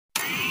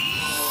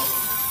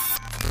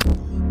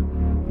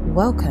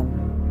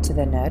Welcome to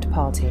the Nerd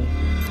Party.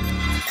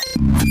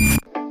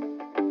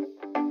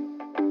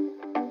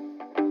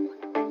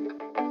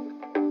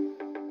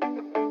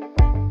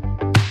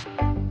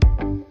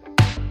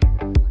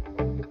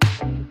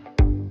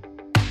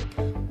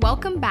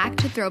 Welcome back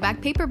to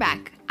Throwback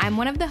Paperback. I'm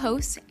one of the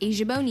hosts,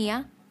 Asia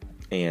Bonilla.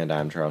 And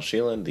I'm Charles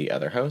Sheelan, the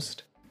other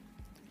host.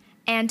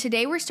 And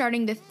today we're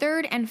starting the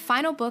third and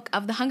final book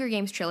of the Hunger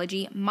Games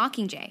trilogy,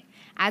 Mockingjay.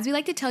 As we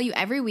like to tell you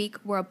every week,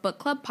 we're a book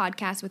club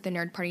podcast with the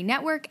Nerd Party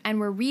Network, and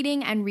we're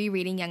reading and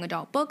rereading young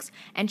adult books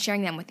and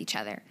sharing them with each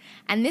other.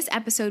 And this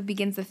episode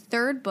begins the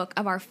third book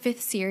of our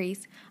fifth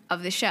series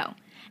of the show.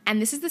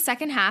 And this is the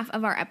second half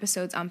of our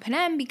episodes on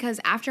Panem because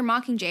after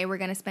Mockingjay, we're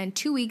going to spend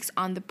 2 weeks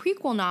on the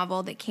prequel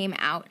novel that came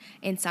out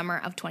in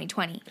summer of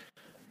 2020.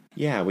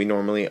 Yeah, we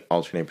normally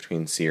alternate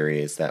between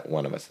series that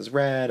one of us has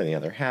read and the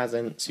other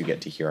hasn't, so you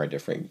get to hear our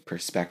different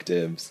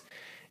perspectives.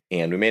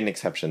 And we made an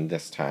exception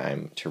this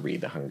time to read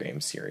the Hunger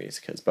Games series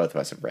because both of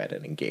us have read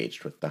and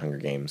engaged with the Hunger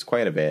Games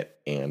quite a bit,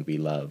 and we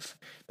love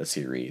the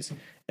series.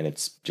 And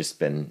it's just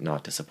been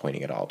not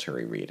disappointing at all to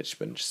reread. It's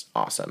been just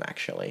awesome,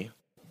 actually.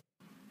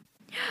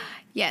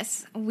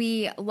 Yes,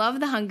 we love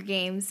the Hunger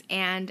Games,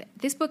 and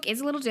this book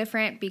is a little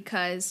different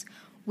because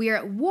we're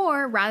at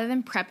war rather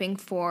than prepping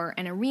for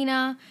an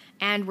arena,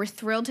 and we're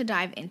thrilled to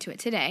dive into it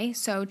today.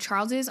 So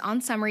Charles is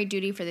on summary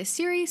duty for this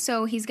series,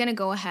 so he's going to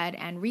go ahead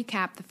and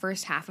recap the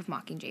first half of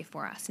Mockingjay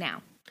for us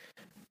now.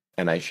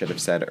 And I should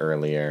have said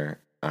earlier,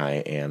 I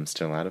am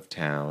still out of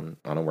town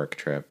on a work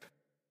trip.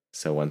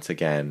 So once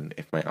again,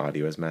 if my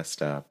audio is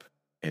messed up,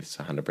 it's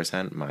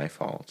 100% my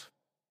fault.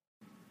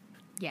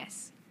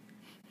 Yes.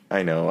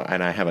 I know,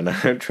 and I have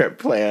another trip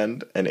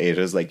planned, and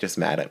Asia's just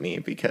mad at me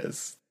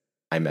because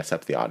I mess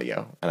up the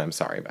audio, and I'm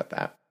sorry about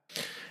that.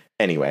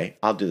 Anyway,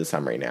 I'll do the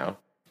summary now.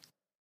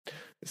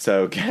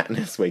 So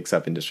Katniss wakes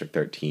up in District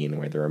 13,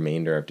 where the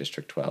remainder of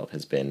District 12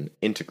 has been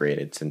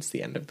integrated since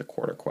the end of the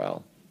Quarter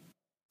Quell.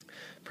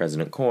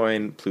 President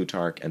Coin,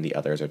 Plutarch, and the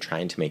others are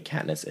trying to make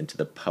Katniss into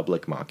the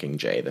public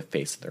Mockingjay, the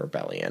face of the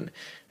rebellion,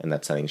 and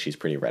that's something she's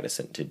pretty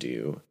reticent to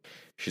do.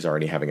 She's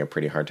already having a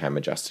pretty hard time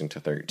adjusting to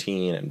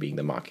 13 and being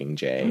the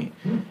Mockingjay,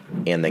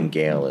 and then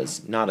Gale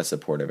is not as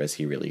supportive as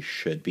he really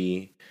should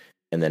be.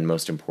 And then,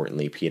 most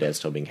importantly, Peeta is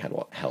still being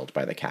held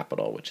by the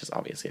Capitol, which is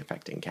obviously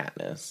affecting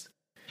Katniss.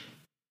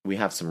 We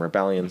have some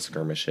rebellion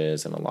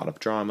skirmishes and a lot of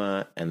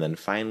drama, and then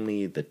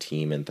finally, the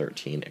team in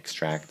 13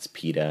 extracts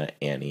Peeta,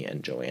 Annie,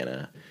 and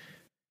Joanna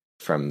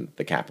from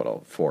the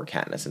Capitol for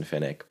Katniss and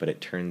Finnick, but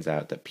it turns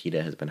out that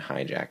Peeta has been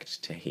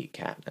hijacked to hate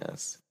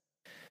Katniss.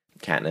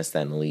 Katniss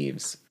then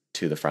leaves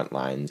to the front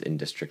lines in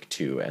District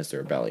 2 as the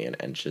rebellion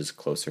inches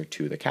closer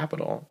to the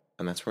Capitol,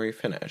 and that's where we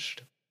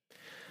finished.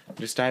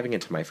 Just diving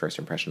into my first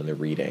impression of the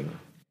reading,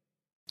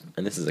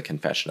 and this is a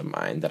confession of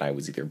mine that I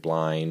was either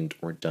blind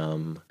or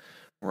dumb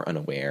or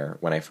unaware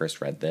when I first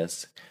read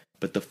this,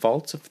 but the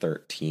faults of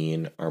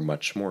 13 are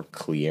much more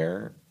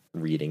clear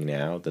reading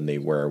now than they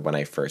were when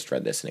I first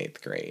read this in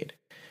 8th grade.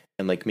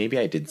 And maybe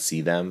I did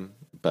see them,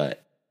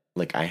 but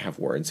I have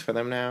words for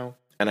them now,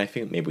 and I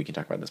think maybe we can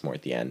talk about this more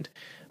at the end,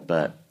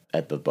 but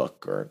at the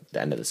book or the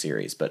end of the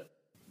series, but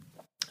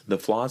the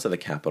flaws of the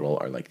Capitol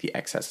are the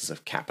excesses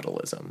of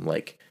capitalism,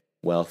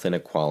 wealth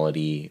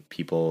inequality,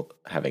 people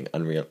having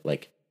unreal,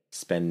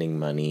 spending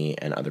money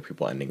and other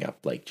people ending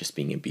up just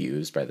being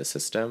abused by the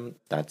system.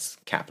 That's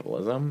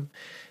capitalism.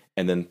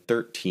 And then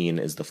 13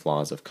 is the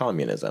flaws of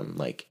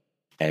communism.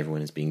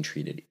 Everyone is being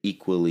treated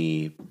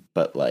equally,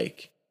 but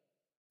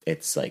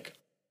it's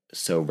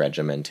so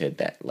regimented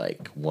that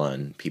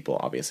one, people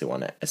obviously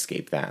want to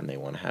escape that and they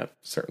want to have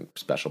certain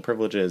special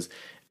privileges,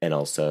 and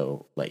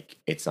also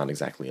it's not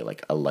exactly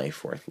a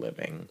life worth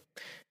living.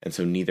 And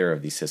so neither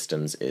of these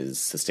systems is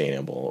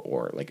sustainable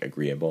or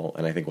agreeable,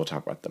 and I think we'll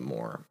talk about them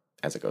more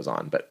as it goes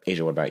on. But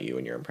Asia, what about you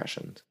and your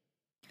impressions?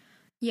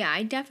 Yeah,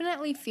 I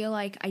definitely feel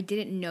like I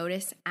didn't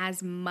notice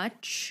as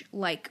much,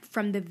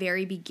 from the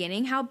very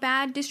beginning, how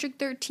bad District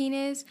 13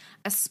 is,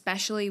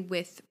 especially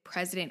with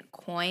President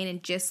Coin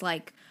and just,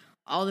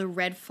 all the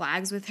red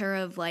flags with her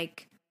of,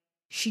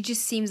 she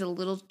just seems a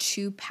little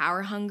too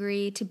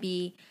power-hungry to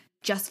be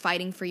just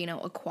fighting for,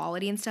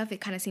 equality and stuff.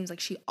 It kind of seems like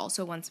she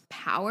also wants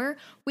power,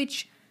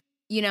 which,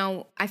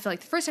 I feel like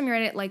the first time you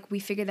read it, we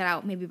figured that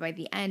out maybe by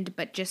the end,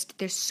 but just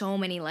there's so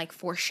many,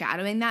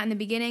 foreshadowing that in the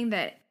beginning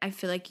that I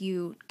feel like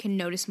you can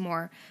notice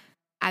more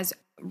as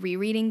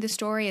rereading the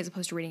story as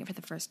opposed to reading it for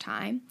the first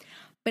time.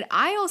 But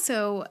I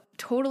also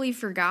totally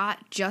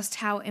forgot just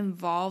how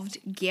involved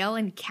Gale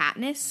and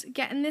Katniss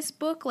get in this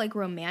book,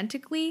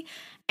 romantically,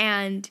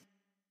 and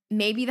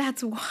maybe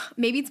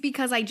it's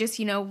because I just,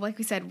 like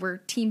we said, we're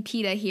Team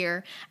Peeta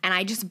here, and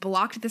I just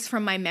blocked this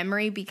from my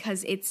memory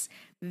because it's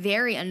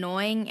very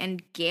annoying,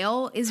 and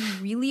Gale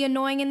is really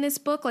annoying in this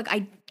book.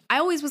 I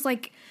always was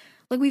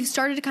we've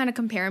started to kind of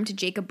compare him to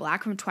Jacob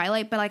Black from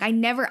Twilight, but I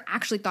never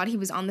actually thought he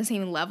was on the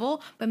same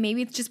level. But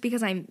maybe it's just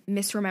because I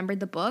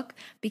misremembered the book,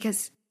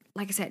 because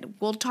like I said,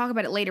 we'll talk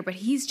about it later, but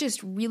he's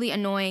just really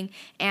annoying,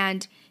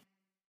 and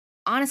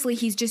honestly,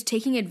 he's just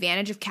taking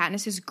advantage of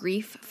Katniss's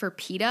grief for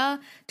Peeta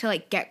to,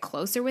 like, get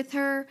closer with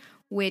her,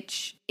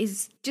 which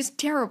is just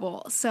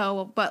terrible.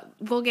 So, but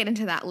we'll get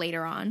into that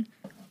later on.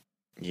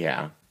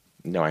 Yeah.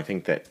 No, I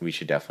think that we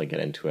should definitely get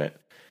into it,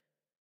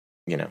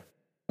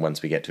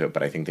 once we get to it.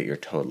 But I think that you're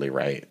totally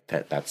right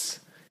that's,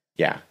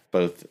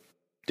 both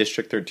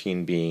District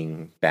 13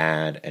 being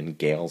bad and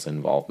Gale's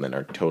involvement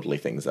are totally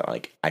things that,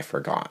 like, I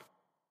forgot,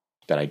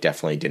 that I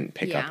definitely didn't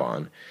pick up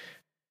on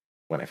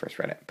when I first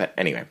read it. But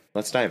anyway,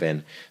 let's dive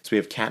in. So we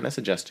have Katniss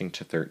adjusting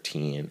to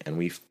 13, and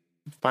we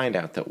find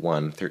out that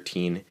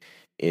 13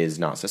 is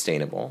not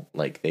sustainable.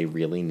 Like, they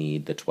really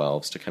need the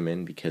 12s to come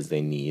in because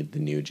they need the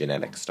new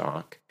genetic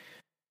stock.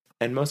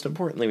 And most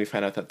importantly, we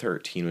find out that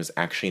 13 was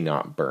actually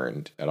not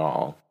burned at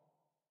all.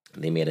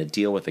 They made a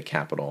deal with the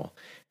Capitol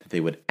that they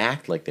would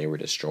act like they were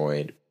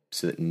destroyed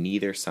so that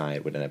neither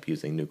side would end up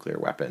using nuclear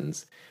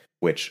weapons,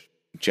 which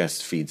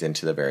just feeds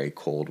into the very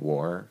Cold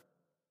War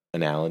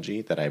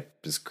analogy that I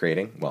was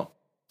creating. Well,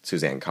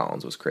 Suzanne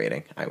Collins was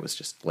creating. I was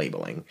just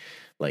labeling.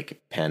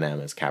 Like, Panem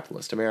is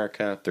capitalist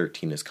America,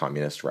 13 is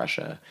communist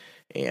Russia,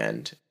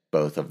 and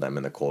both of them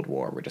in the Cold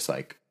War were just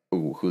like,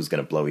 ooh, who's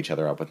going to blow each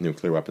other up with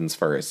nuclear weapons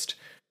first?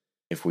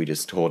 If we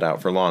just hold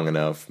out for long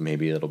enough,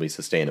 maybe it'll be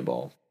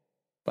sustainable.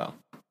 Well,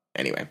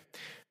 anyway,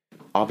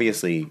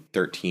 obviously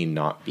 13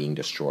 not being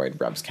destroyed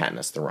rubs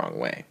Katniss the wrong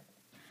way.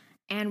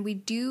 And we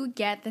do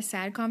get the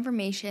sad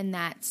confirmation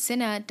that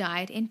Cinna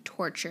died in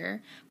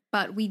torture,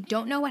 but we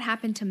don't know what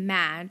happened to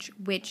Madge,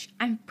 which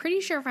I'm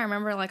pretty sure, if I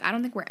remember, like, I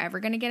don't think we're ever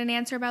going to get an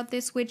answer about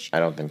this, which I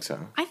don't think so.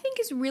 I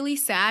think is really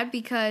sad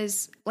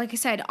because, like I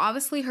said,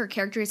 obviously her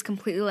character is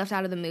completely left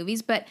out of the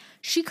movies, but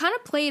she kind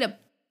of played a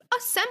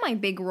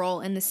semi-big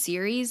role in the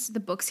series, the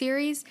book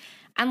series,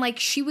 and, like,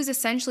 she was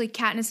essentially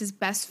Katniss's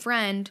best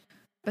friend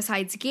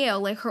besides Gale,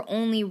 like, her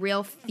only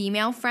real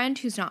female friend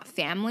who's not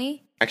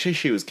family. Actually,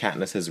 she was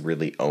Katniss's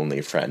really only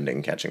friend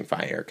in Catching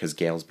Fire, because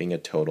Gale's being a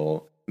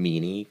total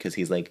meanie, because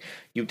he's like,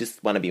 you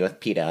just want to be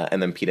with Peeta,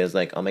 and then Peeta's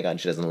like, oh my god,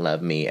 she doesn't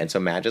love me, and so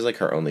Madge is like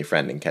her only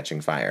friend in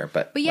Catching Fire,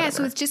 but yeah, whatever.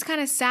 So it's just kind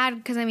of sad,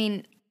 because, I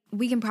mean,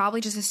 we can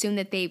probably just assume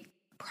that they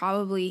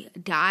probably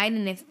died,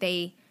 and if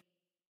they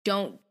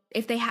don't,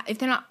 if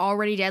they're not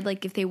already dead,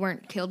 like if they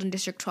weren't killed in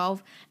District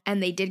 12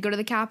 and they did go to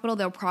the Capitol,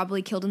 they're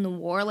probably killed in the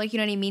war, like, you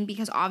know what I mean?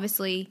 Because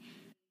obviously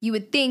you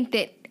would think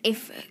that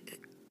if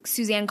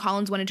Suzanne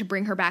Collins wanted to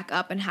bring her back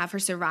up and have her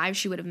survive,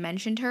 she would have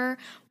mentioned her,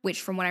 which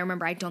from what I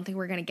remember, I don't think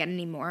we're going to get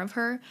any more of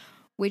her,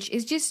 which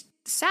is just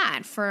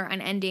sad for an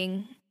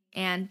ending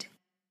and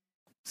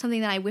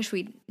something that I wish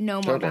we'd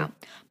know more about.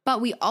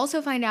 But we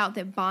also find out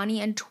that Bonnie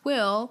and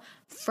Twill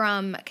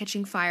from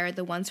Catching Fire,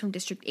 the ones from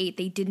District 8,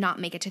 they did not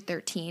make it to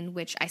 13,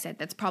 which I said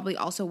that's probably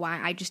also why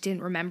I just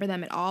didn't remember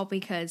them at all,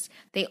 because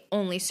they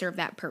only serve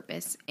that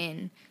purpose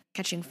in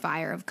Catching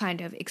Fire of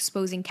kind of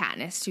exposing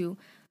Katniss to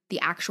the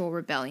actual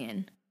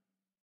rebellion.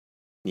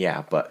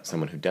 Yeah, but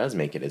someone who does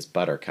make it is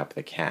Buttercup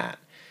the cat.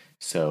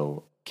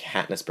 So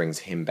Katniss brings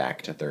him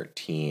back to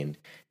 13,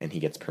 and he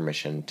gets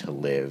permission to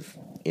live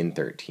in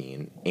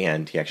 13,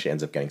 and he actually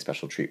ends up getting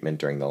special treatment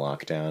during the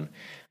lockdown.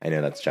 I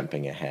know that's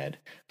jumping ahead.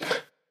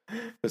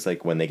 It was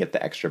like when they get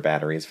the extra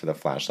batteries for the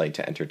flashlight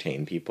to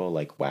entertain people,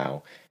 like,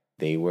 wow,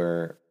 they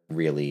were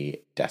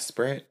really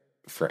desperate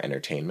for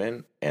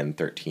entertainment, and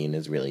 13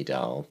 is really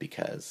dull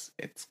because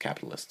it's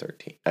communist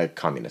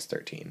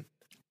 13.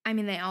 I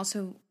mean, they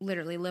also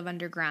literally live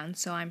underground,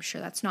 so I'm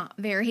sure that's not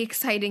very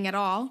exciting at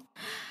all.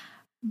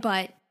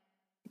 But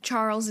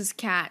Charles's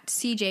cat,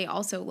 CJ,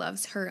 also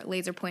loves her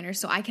laser pointer,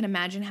 so I can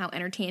imagine how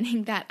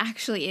entertaining that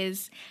actually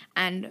is.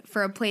 And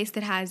for a place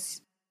that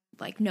has,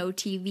 like, no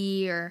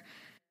TV or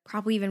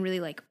probably even really,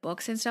 like,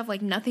 books and stuff,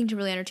 like, nothing to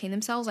really entertain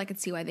themselves, I could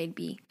see why they'd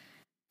be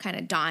kind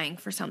of dying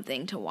for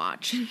something to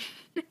watch.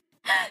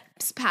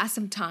 Just pass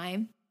some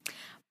time.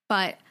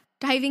 But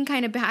diving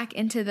kind of back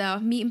into the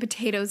meat and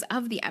potatoes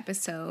of the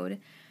episode,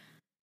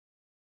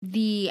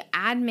 the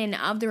admin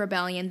of the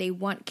rebellion, they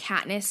want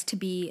Katniss to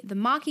be the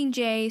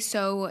Mockingjay,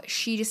 so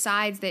she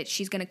decides that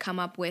she's going to come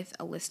up with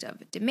a list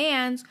of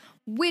demands,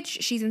 which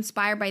she's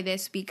inspired by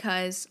this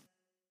because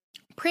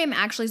Prim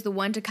actually is the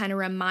one to kind of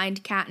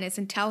remind Katniss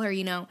and tell her,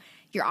 you know,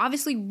 you're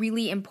obviously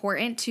really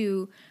important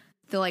to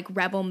the, like,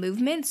 rebel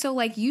movement, so,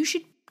 like, you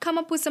should come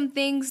up with some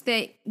things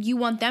that you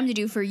want them to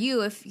do for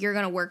you if you're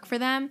going to work for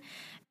them.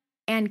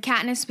 And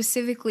Katniss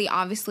specifically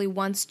obviously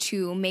wants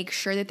to make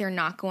sure that they're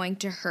not going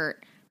to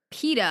hurt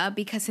Peeta,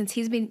 because since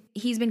he's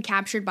been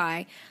captured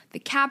by the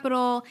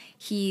Capitol,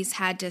 he's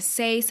had to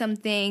say some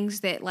things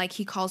that, like,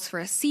 he calls for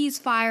a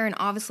ceasefire, and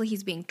obviously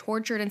he's being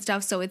tortured and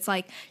stuff, so it's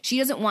like she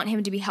doesn't want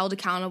him to be held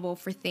accountable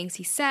for things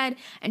he said.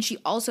 And she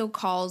also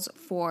calls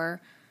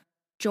for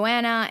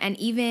Joanna and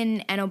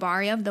even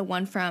Enobaria, the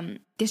one from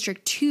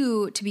District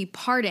 2, to be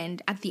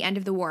pardoned at the end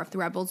of the war if the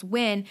rebels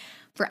win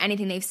for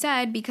anything they've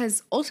said,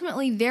 because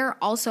ultimately they're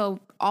also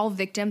all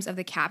victims of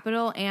the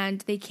Capitol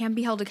and they can't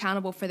be held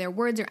accountable for their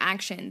words or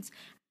actions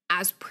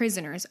as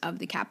prisoners of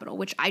the Capitol,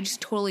 which I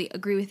just totally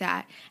agree with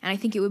that. And I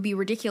think it would be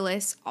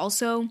ridiculous.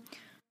 Also,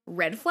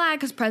 red flag,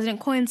 because President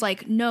Coin's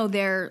like, no,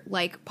 they're,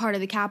 like, part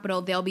of the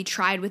Capitol. They'll be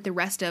tried with the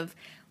rest of,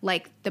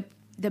 like,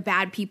 the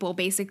bad people,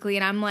 basically.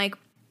 And I'm like,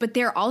 but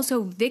they're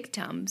also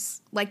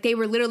victims. Like, they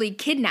were literally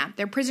kidnapped.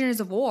 They're prisoners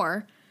of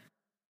war.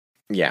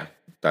 Yeah,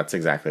 that's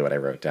exactly what I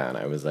wrote down.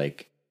 I was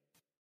like,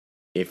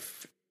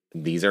 if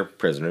these are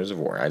prisoners of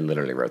war, I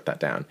literally wrote that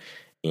down.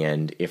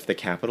 And if the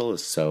Capitol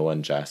is so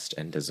unjust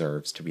and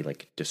deserves to be,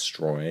 like,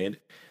 destroyed,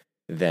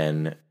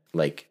 then,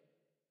 like,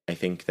 I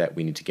think that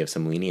we need to give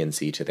some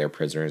leniency to their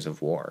prisoners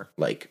of war.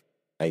 Like,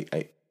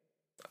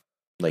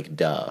 like,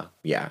 duh.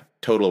 Yeah.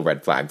 Total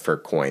red flag for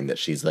Coin that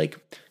she's like,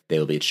 they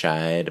will be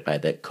tried by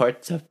the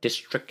courts of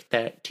District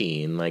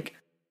 13. Like,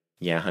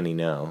 yeah, honey,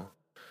 no.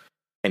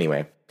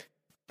 Anyway,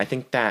 I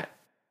think that,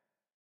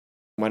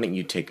 why don't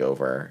you take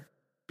over?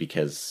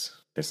 Because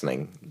there's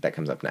something that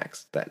comes up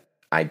next that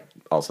I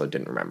also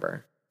didn't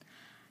remember.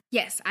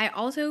 Yes, I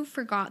also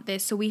forgot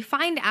this. So we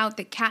find out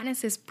that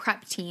Katniss's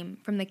prep team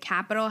from the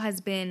Capitol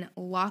has been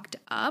locked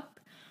up,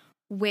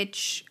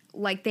 which,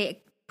 like,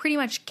 they pretty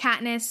much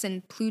Katniss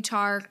and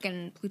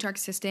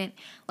Plutarch's assistant,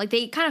 like,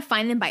 they kind of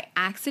find them by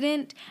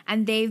accident,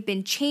 and they've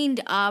been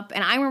chained up.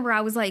 And I remember I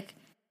was like,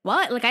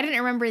 what? Like, I didn't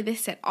remember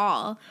this at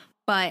all.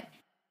 But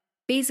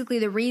basically,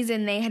 the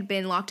reason they had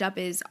been locked up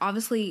is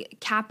obviously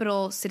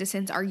Capitol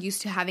citizens are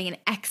used to having an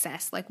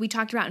excess. Like, we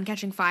talked about in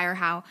Catching Fire,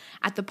 how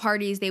at the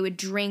parties they would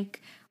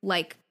drink,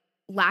 like,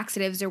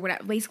 laxatives or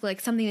whatever, basically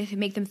like something to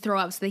make them throw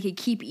up so they could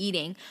keep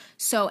eating.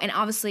 So, and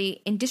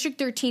obviously in District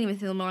 13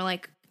 with Illinois,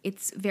 like,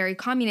 it's very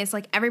communist.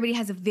 Like, everybody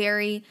has a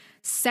very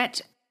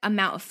set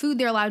amount of food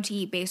they're allowed to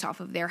eat based off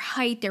of their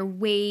height, their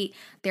weight,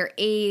 their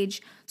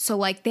age. So,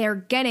 like, they're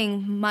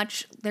getting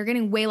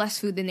way less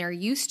food than they're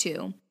used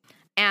to.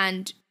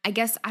 And I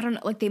guess, I don't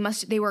know, like,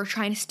 they were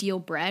trying to steal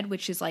bread,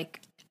 which is, like,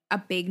 a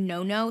big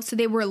no-no. So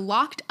they were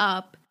locked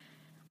up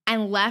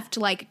and left,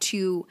 like,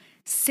 to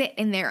sit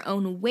in their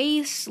own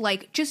waste,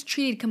 like, just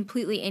treated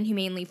completely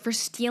inhumanely for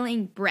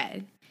stealing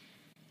bread.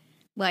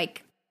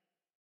 Like,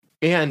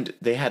 and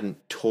they hadn't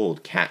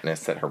told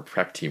Katniss that her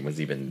prep team was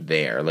even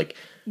there. Like,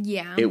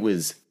 yeah, it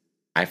was,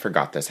 I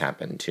forgot this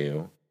happened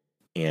too.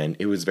 And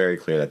it was very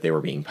clear that they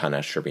were being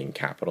punished for being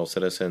Capitol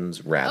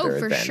citizens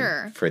rather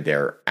than for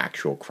their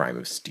actual crime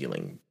of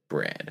stealing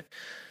bread.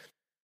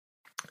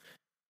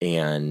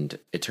 And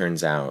it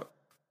turns out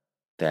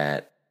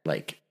that,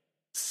 like,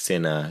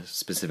 Cinna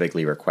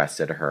specifically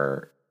requested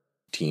her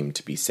team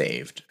to be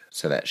saved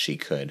so that she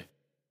could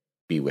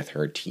be with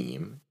her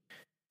team.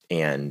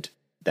 And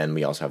then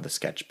we also have the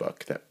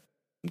sketchbook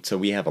so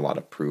we have a lot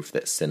of proof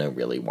that Cinna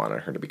really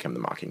wanted her to become the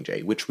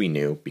Mockingjay, which we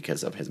knew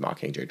because of his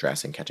Mockingjay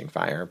dress in Catching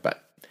Fire.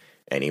 But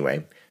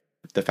anyway,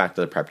 the fact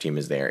that the prep team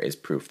is there is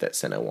proof that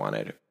Cinna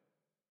wanted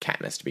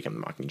Katniss to become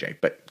the Mockingjay.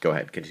 But go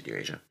ahead, continue,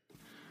 Asia.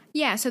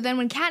 Yeah, so then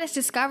when Katniss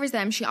discovers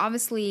them,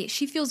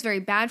 she feels very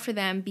bad for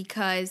them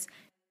because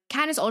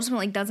Katniss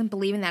ultimately doesn't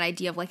believe in that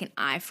idea of, like, an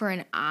eye for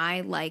an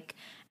eye, like,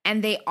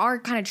 and they are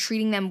kind of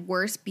treating them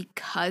worse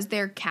because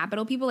they're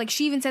Capitol people. Like,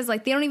 she even says,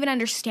 like, they don't even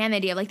understand the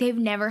idea. Like, they've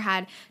never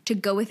had to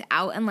go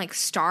without and, like,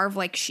 starve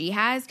like she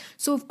has.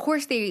 So, of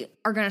course, they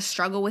are going to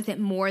struggle with it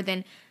more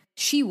than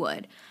she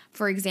would,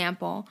 for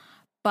example.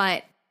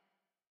 But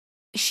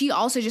she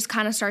also just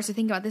kind of starts to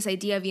think about this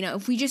idea of, you know,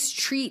 if we just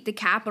treat the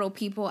Capitol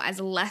people as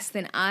less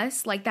than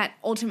us, like, that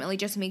ultimately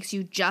just makes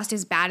you just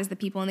as bad as the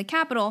people in the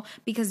Capitol,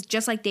 because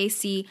just like they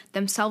see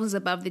themselves as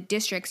above the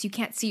districts, you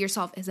can't see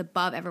yourself as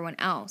above everyone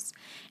else.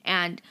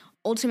 And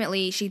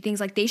ultimately, she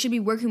thinks, like, they should be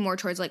working more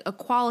towards, like,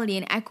 equality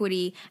and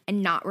equity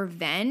and not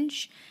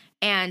revenge.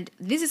 And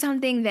this is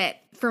something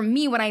that, for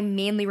me, what I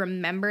mainly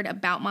remembered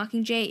about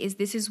Mockingjay is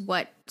this is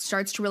what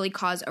starts to really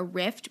cause a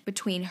rift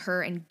between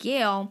her and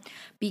Gale,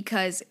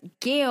 because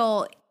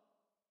Gale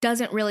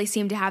doesn't really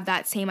seem to have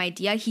that same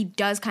idea. He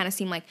does kind of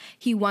seem like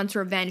he wants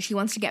revenge. He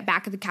wants to get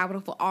back at the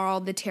Capitol for all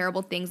the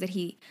terrible things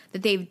that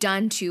they've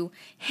done to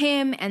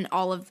him and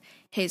all of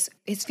his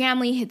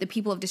family, the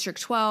people of District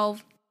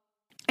 12.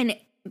 And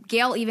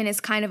Gale even is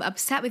kind of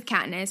upset with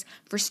Katniss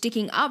for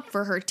sticking up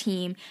for her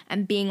team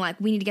and being like,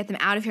 we need to get them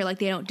out of here, like,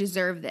 they don't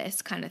deserve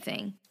this kind of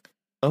thing.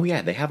 Oh,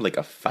 yeah, they have, like,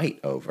 a fight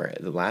over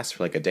it that lasts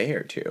for, like, a day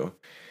or two.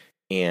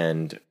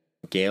 And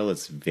Gale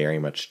is very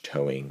much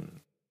towing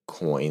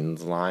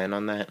Coin's line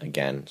on that.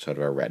 Again, sort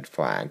of a red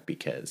flag,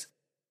 because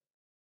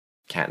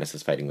Katniss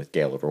is fighting with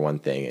Gale over one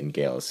thing, and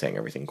Gale is saying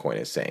everything Coin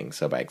is saying.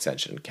 So by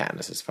extension,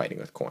 Katniss is fighting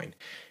with Coin.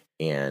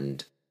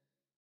 And,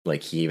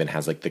 like, he even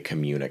has, like, the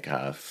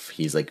communicuff.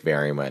 He's, like,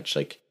 very much,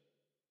 like...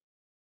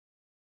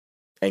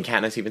 And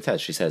Katniss even says,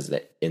 she says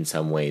that in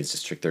some ways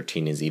District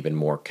 13 is even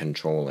more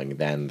controlling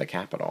than the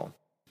Capitol.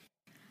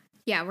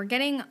 Yeah, we're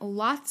getting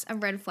lots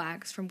of red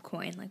flags from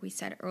Coin, like we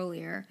said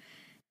earlier.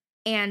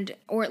 And,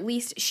 or at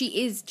least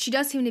she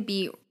does seem to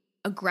be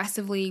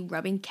aggressively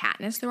rubbing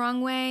Katniss the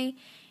wrong way.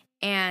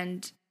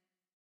 And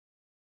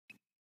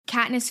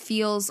Katniss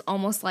feels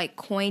almost like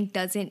Coin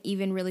doesn't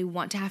even really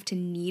want to have to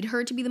need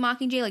her to be the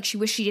Mockingjay. Like, she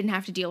wishes she didn't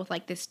have to deal with,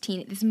 like, this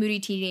moody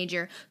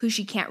teenager who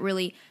she can't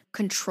really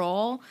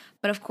control.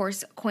 But of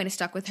course, Coin is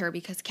stuck with her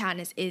because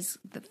Katniss is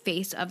the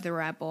face of the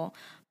rebel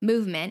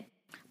movement.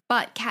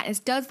 But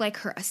Katniss does like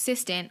her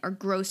assistant, or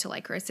grows to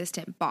like her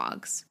assistant,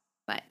 Boggs.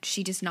 But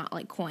she does not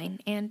like Coin,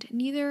 and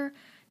neither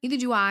Neither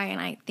do I,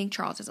 and I think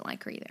Charles doesn't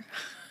like her either.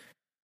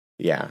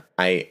 Yeah,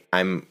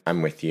 I'm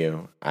with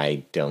you.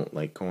 I don't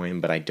like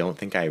Coin, but I don't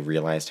think I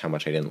realized how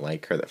much I didn't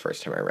like her the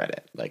first time I read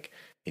it. Like,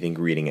 I think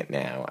reading it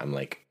now, I'm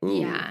like,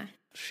 ooh, Yeah.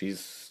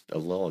 she's a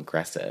little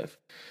aggressive.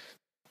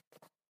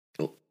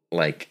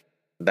 Like,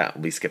 that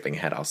will be skipping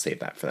ahead. I'll save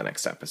that for the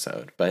next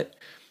episode. But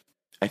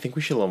I think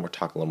we should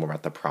talk a little more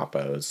about the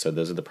propos. So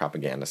those are the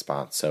propaganda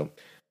spots. So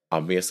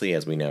obviously,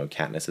 as we know,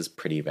 Katniss is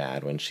pretty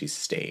bad when she's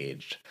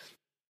staged.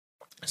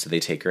 So they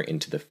take her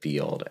into the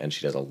field, and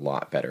she does a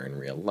lot better in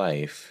real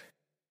life.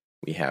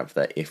 We have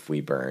the "if we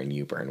burn,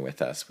 you burn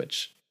with us,"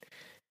 which,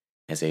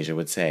 as Asia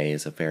would say,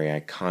 is a very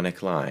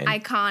iconic line.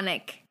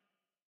 Iconic.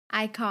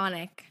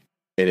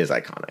 It is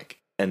iconic.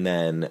 And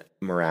then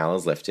morale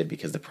is lifted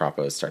because the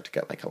propos start to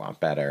get like a lot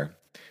better.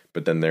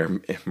 But then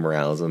their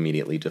morale is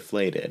immediately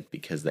deflated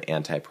because the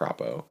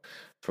anti-propo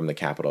from the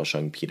Capitol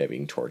showing Peeta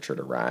being tortured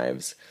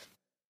arrives.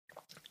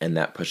 And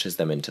that pushes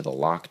them into the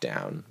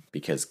lockdown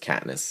because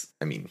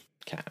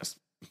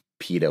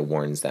Peeta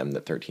warns them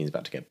that 13 is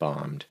about to get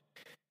bombed.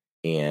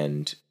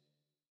 And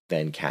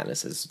then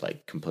Katniss is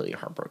like completely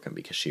heartbroken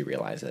because she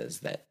realizes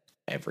that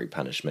every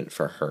punishment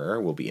for her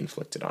will be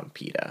inflicted on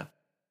Peeta.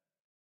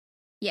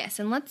 Yes,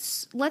 and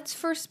let's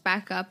first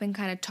back up and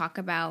kind of talk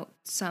about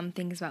some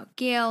things about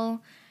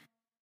Gale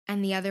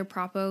and the other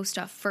propo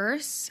stuff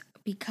first,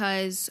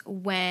 because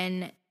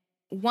when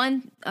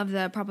one of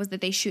the propos that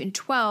they shoot in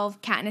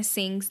 12, Katniss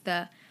sings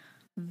the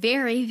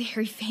very,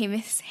 very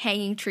famous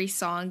Hanging Tree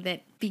song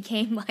that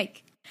became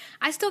like,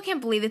 I still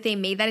can't believe that they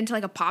made that into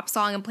like a pop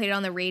song and played it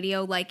on the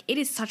radio. Like, it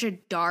is such a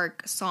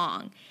dark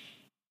song.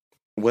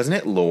 Wasn't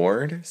it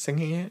Lorde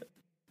singing it?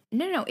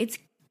 No, it's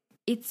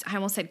I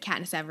almost said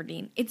Katniss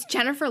Everdeen. It's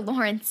Jennifer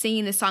Lawrence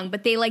singing the song,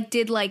 but they like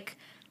did like,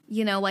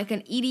 you know, like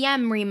an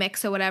EDM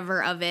remix or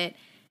whatever of it,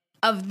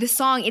 of the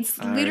song. It's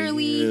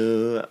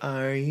literally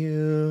Are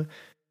you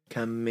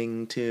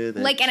coming to the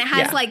like, and it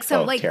has like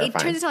some like terrifying. It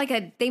turns into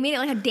like they made it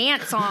like a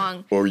dance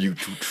song. Are you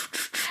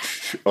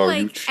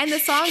and the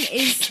song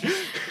is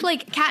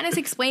like Katniss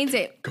explains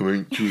it.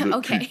 Coming to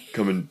the tree.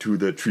 Coming to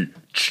the tree.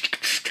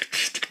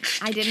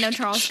 I didn't know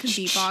Charles could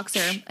beatbox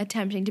or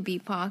attempting to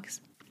beatbox.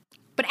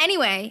 But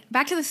anyway,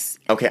 back to this.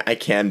 Okay, I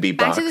can beatbox.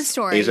 Back to the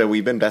story. Asia,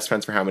 we've been best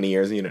friends for how many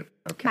years? You know.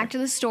 Okay. Back to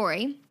the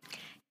story.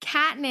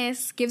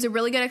 Katniss gives a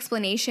really good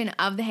explanation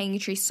of the Hanging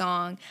Tree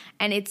song,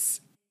 and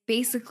it's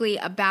basically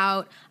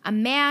about a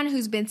man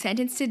who's been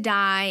sentenced to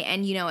die,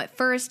 and you know, at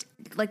first,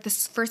 like the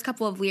first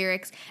couple of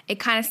lyrics, it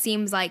kind of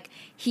seems like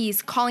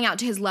he's calling out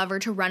to his lover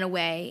to run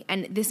away,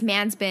 and this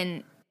man's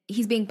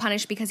he's being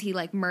punished because he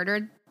like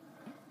murdered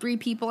 3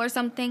 people or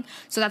something,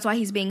 so that's why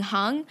he's being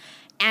hung.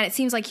 And it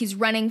seems like he's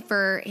running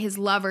for his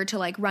lover to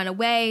like run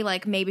away,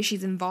 like maybe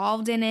she's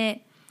involved in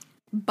it.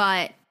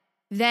 But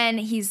then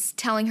he's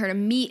telling her to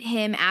meet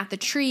him at the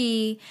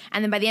tree.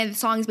 And then by the end of the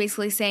song, he's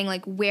basically saying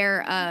like,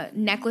 wear a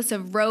necklace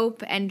of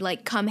rope and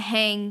like come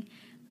hang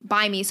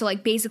by me. So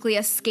like basically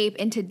escape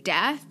into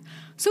death.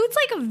 So it's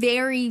like a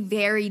very,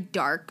 very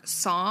dark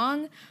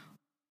song.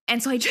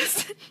 And so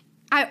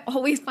I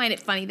always find it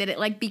funny that it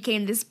like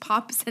became this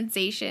pop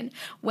sensation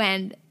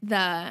when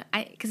the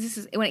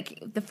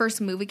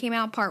first movie came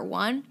out, part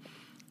 1,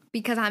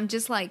 because I'm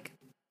just like,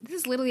 this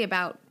is literally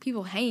about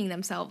people hanging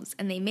themselves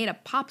and they made a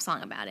pop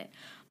song about it.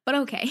 But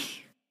okay.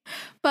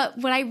 But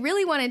what I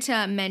really wanted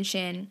to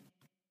mention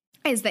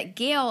is that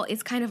Gale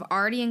is kind of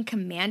already in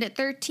command at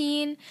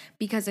 13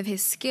 because of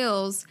his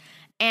skills.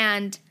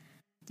 And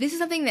this is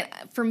something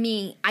that, for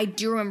me, I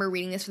do remember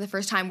reading this for the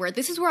first time, where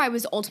this is where I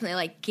was ultimately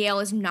like, Gale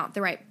is not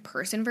the right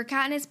person for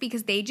Katniss,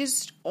 because they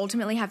just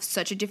ultimately have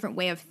such a different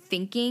way of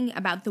thinking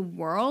about the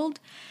world.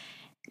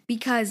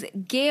 Because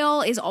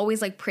Gale is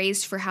always like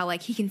praised for how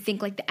like he can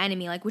think like the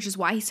enemy, like, which is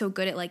why he's so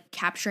good at like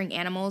capturing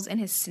animals in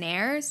his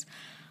snares.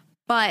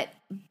 But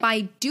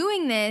by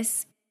doing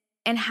this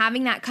and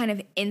having that kind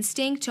of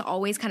instinct to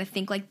always kind of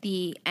think like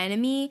the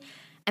enemy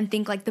and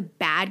think like the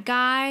bad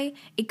guy,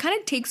 it kind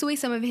of takes away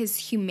some of his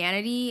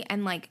humanity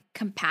and like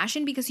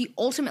compassion, because he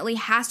ultimately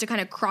has to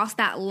kind of cross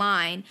that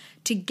line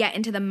to get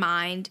into the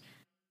mind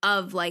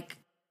of like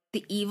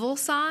the evil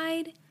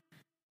side.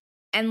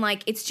 And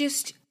like, it's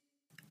just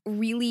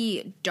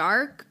really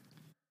dark.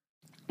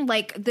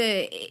 Like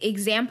the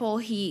example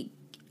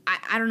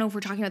I don't know if we're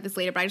talking about this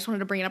later, but I just wanted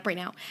to bring it up right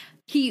now.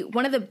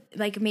 One of the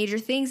like major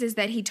things is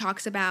that he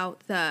talks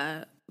about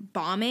the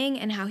bombing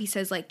and how he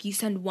says like, you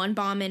send one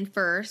bomb in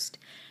first,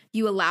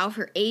 you allow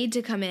for aid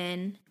to come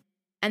in,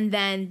 and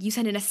then you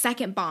send in a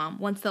second bomb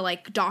once the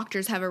like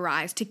doctors have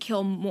arrived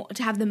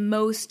to have the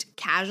most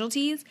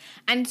casualties.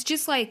 And it's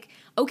just like,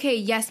 okay,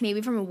 yes,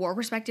 maybe from a war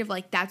perspective,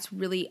 like that's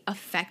really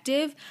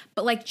effective,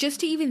 but like just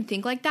to even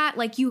think like that,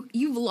 like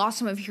you've lost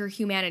some of your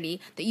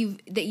humanity that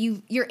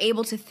you're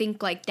able to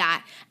think like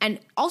that. And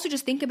also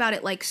just think about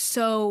it like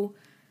so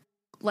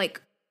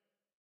like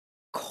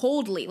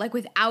coldly, like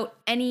without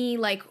any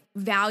like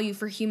value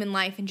for human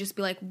life, and just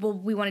be like, well,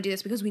 we want to do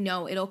this because we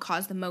know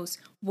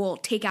we'll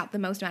take out the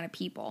most amount of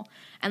people.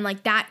 And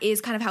like that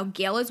is kind of how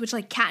Gale is, which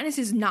like Katniss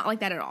is not like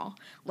that at all.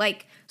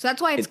 Like, so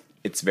that's why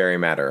it's very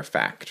matter of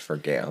fact for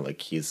Gale.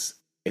 Like it's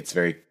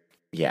very,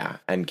 yeah.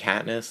 And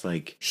Katniss,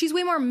 like, she's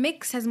way more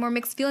mixed, has more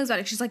mixed feelings about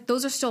it. She's like,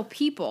 those are still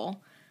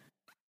people.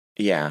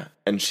 yeah.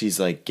 And she's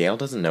like, Gale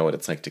doesn't know what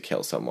it's like to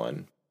kill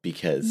someone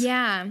because,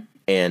 yeah.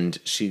 And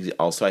she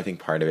also, I think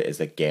part of it is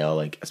that Gale,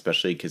 like,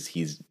 especially because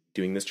he's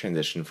doing this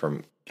transition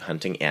from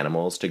hunting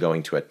animals to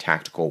going to a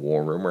tactical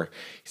war room where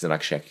he's not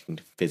actually having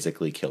to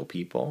physically kill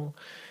people.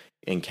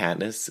 And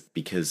Katniss,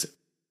 because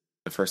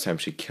the first time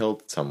she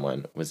killed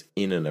someone was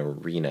in an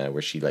arena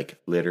where she, like,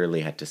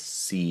 literally had to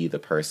see the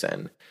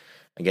person.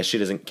 I guess she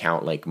doesn't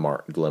count, like,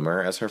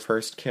 Glimmer as her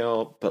first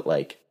kill, but,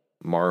 like,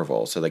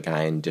 Marvel, so the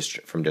guy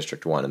from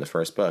District 1 in the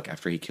first book,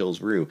 after he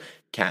kills Rue,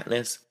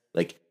 Katniss,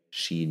 like,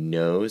 she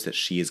knows that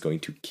she is going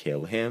to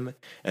kill him,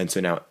 and so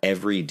now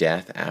every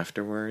death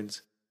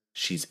afterwards,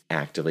 she's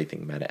actively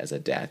thinking about it as a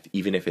death,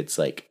 even if it's,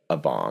 like, a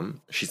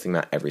bomb. She's thinking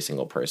about every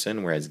single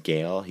person, whereas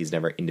Gale, he's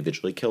never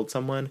individually killed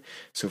someone,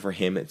 so for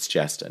him, it's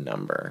just a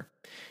number.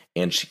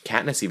 And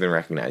Katniss even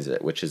recognizes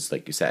it, which is,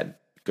 like you said,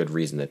 good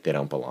reason that they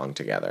don't belong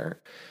together,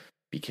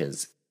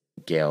 because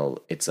Gale,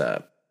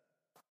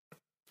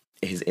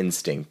 his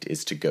instinct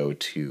is to go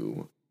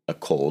to a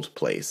cold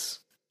place,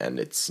 and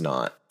it's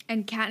not.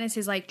 And Katniss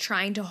is, like,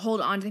 trying to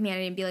hold on to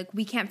humanity and be like,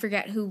 we can't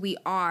forget who we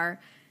are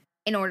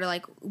in order,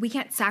 like, we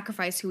can't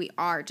sacrifice who we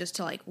are just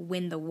to, like,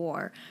 win the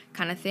war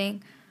kind of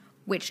thing.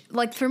 Which,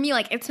 like, for me,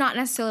 like, it's not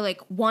necessarily,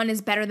 like, one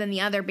is better than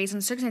the other based on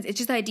the circumstance. It's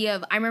just the idea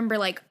of, I remember,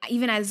 like,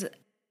 even as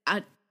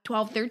a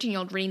 12,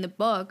 13-year-old reading the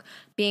book,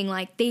 being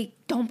like, they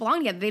don't belong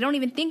together. They don't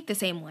even think the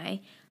same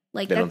way.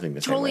 Like, they don't think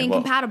the totally same way.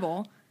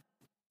 Incompatible.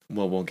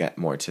 Well, we'll get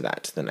more to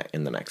that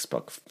in the next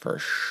book for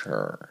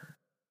sure.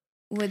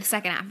 With the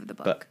second half of the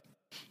book.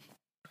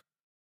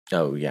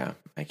 Oh, yeah.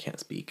 I can't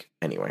speak.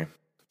 Anyway,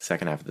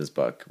 second half of this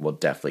book, we'll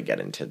definitely get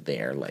into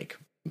their, like,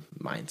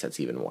 mindsets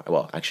even more.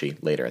 Well, actually,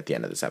 later at the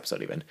end of this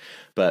episode even.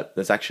 But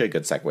that's actually a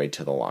good segue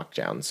to the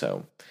lockdown.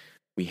 So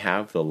we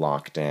have the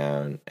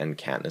lockdown, and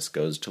Katniss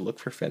goes to look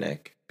for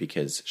Finnick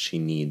because she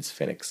needs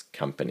Finnick's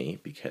company,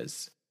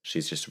 because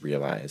she's just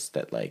realized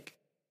that, like,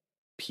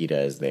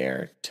 Peeta is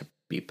there to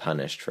be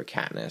punished for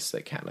Katniss,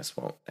 that Katniss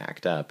won't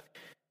act up.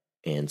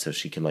 And so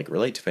she can, like,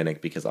 relate to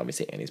Finnick because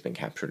obviously Annie's been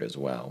captured as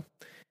well.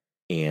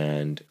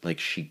 And, like,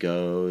 she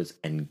goes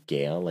and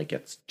Gale, like,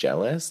 gets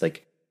jealous.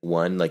 Like,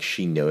 one, like,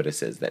 she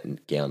notices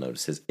that Gale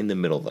notices in the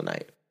middle of the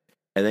night.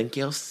 And then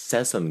Gale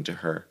says something to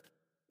her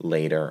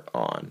later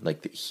on.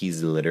 Like, that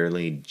he's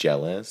literally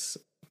jealous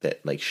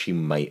that, like, she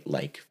might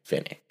like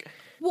Finnick.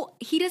 Well,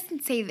 he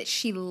doesn't say that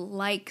she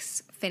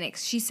likes Finnick.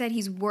 She said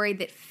he's worried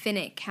that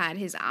Finnick had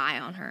his eye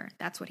on her.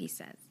 That's what he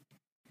says.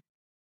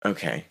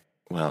 Okay.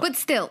 Well, but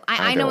still,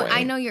 I know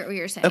what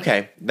you're saying.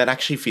 Okay, that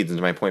actually feeds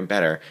into my point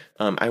better.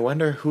 I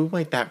wonder, who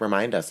might that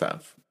remind us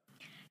of?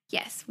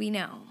 Yes, we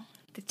know.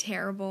 The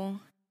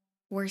terrible,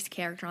 worst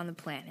character on the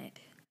planet.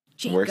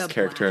 Jacob Worst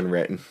character Black. in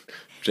written.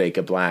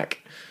 Jacob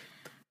Black.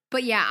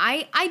 But yeah,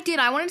 I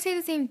wanted to say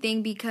the same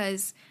thing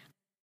because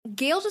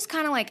Gale just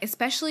kind of, like,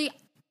 especially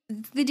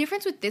the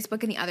difference with this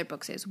book and the other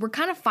books is we're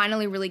kind of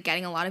finally really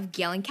getting a lot of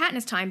Gale and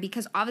Katniss time,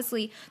 because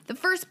obviously the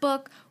first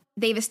book,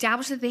 they've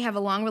established that they have a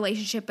long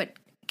relationship, but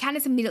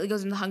Katniss immediately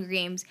goes into the Hunger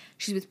Games.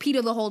 She's with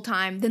Peeta the whole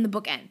time. Then the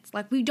book ends.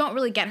 Like, we don't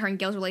really get her and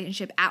Gale's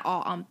relationship at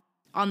all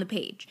on the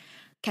page.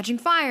 Catching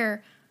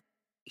Fire,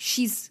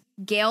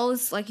 Gale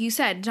is, like you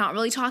said, not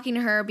really talking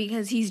to her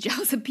because he's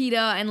jealous of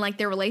Peeta, and, like,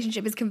 their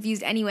relationship is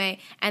confused anyway.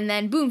 And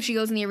then, boom, she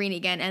goes in the arena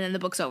again, and then the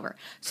book's over.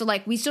 So,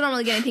 like, we still don't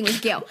really get anything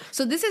with Gale.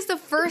 So this is the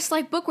first,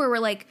 like, book where we're,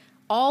 like,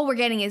 all we're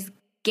getting is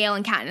Gale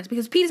and Katniss,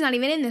 because Peeta's not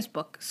even in this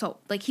book. So,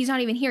 like, he's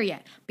not even here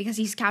yet because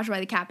he's captured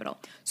by the Capitol.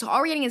 So all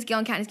we're getting is Gale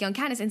and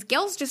Katniss, and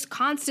Gale's just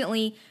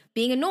constantly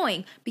being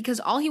annoying because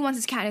all he wants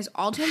is Katniss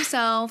all to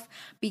himself,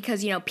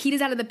 because, you know,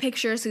 Peeta's out of the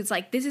picture, so it's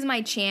like, this is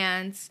my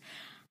chance.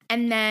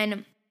 And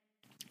then,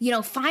 you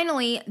know,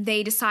 finally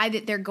they decide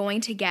that they're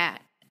going to get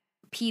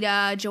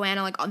Peeta,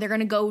 Joanna, like, they're going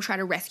to go try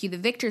to rescue the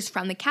victors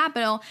from the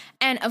Capitol.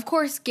 And, of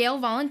course, Gale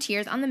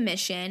volunteers on the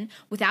mission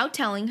without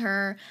telling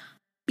her,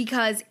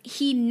 because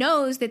he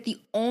knows that the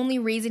only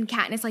reason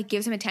Katniss, like,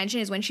 gives him attention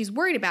is when she's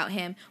worried about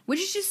him, which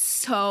is just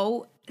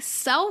so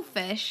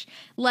selfish.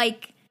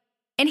 Like,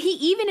 and he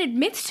even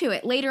admits to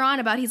it later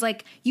on about, he's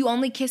like, you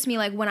only kiss me,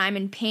 like, when I'm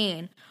in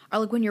pain, or,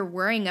 like, when you're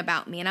worrying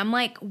about me. And I'm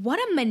like, what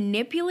a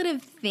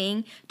manipulative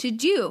thing to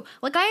do.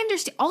 Like, I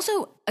understand.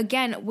 Also,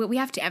 again, what we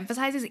have to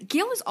emphasize is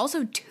Gale is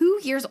also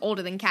 2 years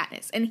older than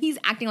Katniss, and he's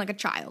acting like a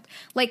child.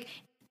 Like,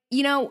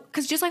 you know,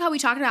 because just like how we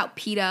talked about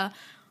Peeta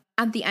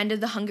at the end of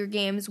the Hunger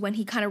Games when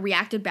he kind of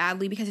reacted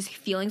badly because his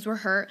feelings were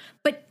hurt,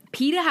 but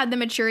Peeta had the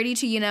maturity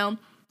to, you know,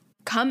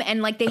 come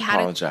and, like, they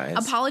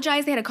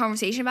apologize. They had a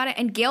conversation about it,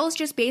 and Gale's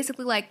just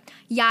basically like,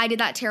 yeah, I did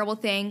that terrible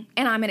thing,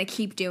 and I'm gonna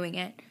keep doing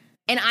it,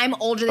 and I'm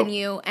older than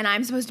you, and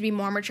I'm supposed to be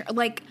more mature.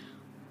 Like,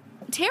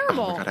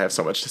 terrible. Oh my God, I have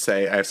so much to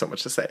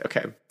say.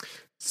 Okay,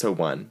 so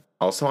one,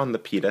 also on the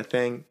Peeta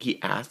thing, he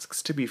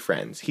asks to be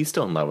friends. He's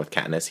still in love with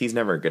Katniss. He's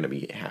never gonna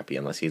be happy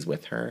unless he's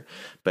with her.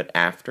 But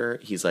after,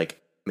 he's like,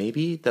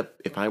 maybe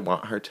if I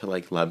want her to,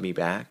 like, love me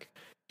back,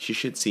 she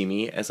should see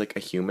me as like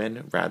a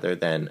human rather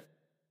than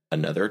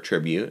another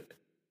tribute,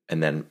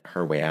 and then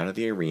her way out of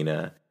the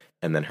arena,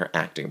 and then her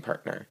acting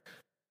partner.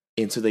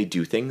 And so they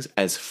do things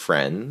as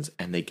friends,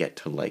 and they get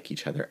to like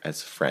each other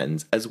as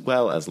friends, as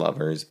well as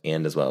lovers,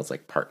 and as well as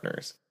like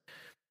partners.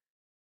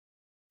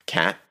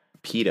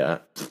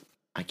 Peta,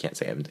 I can't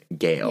say him,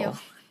 Gale,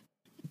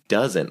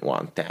 doesn't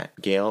want that.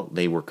 Gale,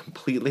 they were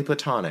completely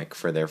platonic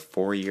for their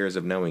 4 years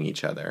of knowing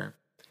each other.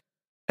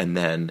 And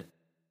then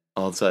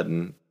all of a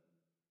sudden,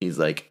 he's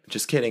like,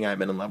 just kidding, I've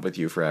been in love with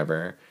you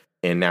forever.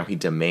 And now he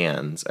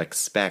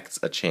expects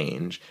a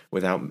change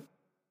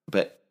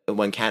but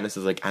when Katniss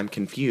is like, I'm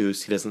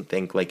confused, he doesn't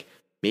think like,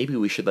 maybe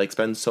we should like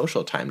spend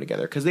social time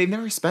together. Because they've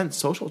never spent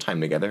social time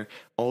together.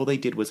 All they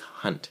did was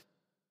hunt.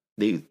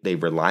 They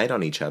relied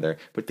on each other,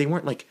 but they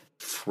weren't like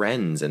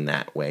friends in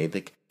that way.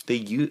 Like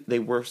they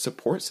were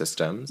support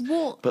systems.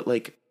 Well, but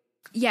like,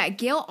 yeah,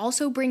 Gale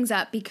also brings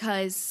up,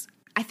 because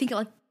I think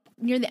like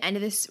near the end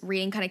of this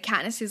reading, kind of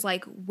Katniss is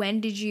like,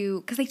 when did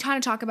you? Because they kind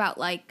of talk about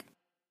like,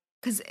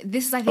 because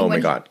this is I think. Oh my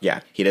god,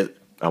 yeah, he does.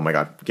 Oh my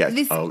god, yes.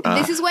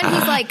 This is when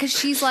he's like, because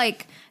she's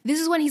like, this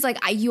is when he's like,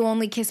 you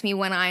only kiss me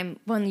when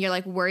you're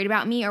like worried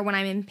about me or when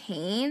I'm in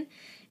pain.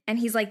 And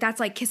he's like, that's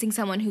like kissing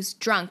someone who's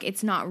drunk.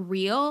 It's not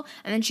real.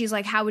 And then she's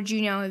like, how would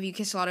you know if you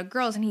kissed a lot of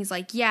girls? And he's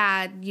like,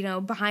 yeah,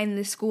 behind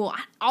the school,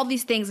 all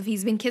these things, if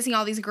he's been kissing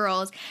all these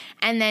girls.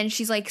 And then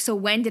she's like, so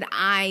when did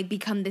I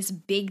become this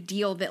big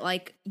deal that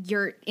like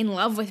you're in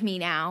love with me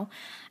now?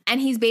 And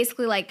he's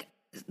basically like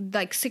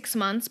 6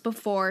 months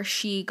before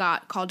she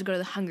got called to go to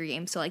the Hunger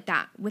Games. So like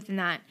that, within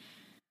that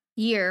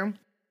year,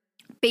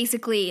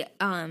 basically,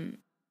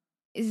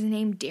 is his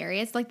name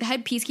Darius? Like the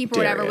head peacekeeper or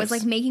whatever was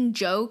like making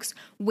jokes,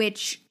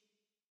 which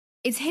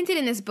is hinted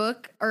in this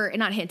book, or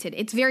not hinted,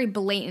 it's very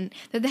blatant,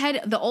 that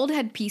the old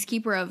head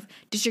peacekeeper of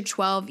District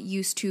 12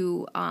 used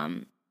to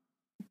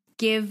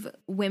give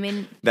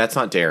women... That's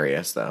not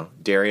Darius, though.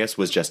 Darius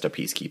was just a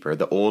peacekeeper.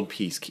 The old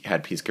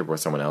head peacekeeper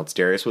was someone else.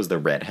 Darius was the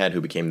redhead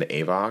who became the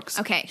Avox.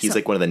 Okay. He's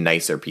like one of the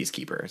nicer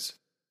peacekeepers.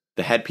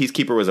 The head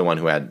peacekeeper was the one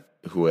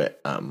who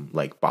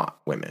like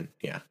bought women.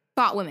 Yeah.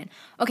 Bought women.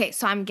 Okay,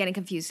 so I'm getting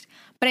confused.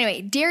 But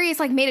anyway, Darius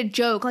like made a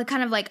joke, like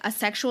kind of like a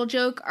sexual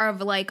joke, or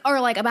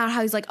about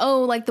how he's like,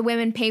 oh, like the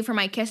women pay for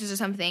my kisses or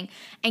something.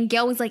 And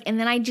Gale was like, and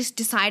then I just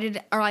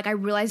decided, or like I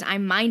realized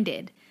I'm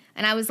minded.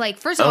 And I was like,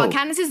 first of all,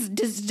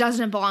 Katniss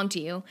doesn't belong to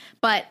you,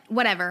 but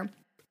whatever.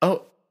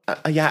 Oh,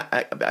 yeah,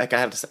 I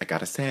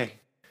gotta say,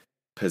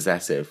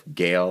 possessive.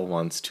 Gale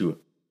wants to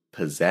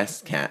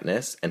possess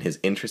Katniss, and his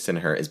interest in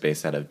her is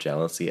based out of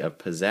jealousy of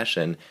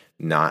possession,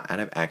 not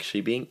out of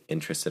actually being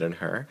interested in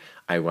her.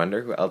 I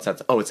wonder who else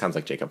that's... Oh, it sounds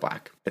like Jacob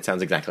Black. It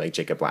sounds exactly like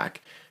Jacob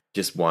Black,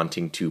 just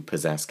wanting to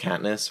possess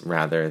Katniss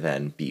rather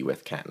than be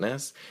with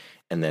Katniss,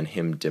 and then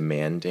him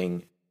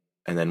demanding...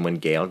 And then when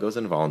Gale goes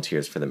and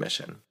volunteers for the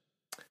mission,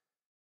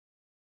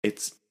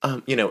 it's,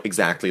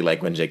 exactly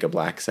like when Jacob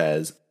Black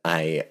says,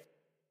 I'm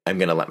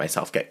going to let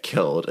myself get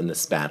killed in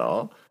this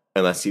battle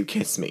unless you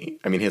kiss me.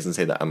 I mean, he doesn't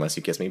say that unless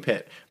you kiss me,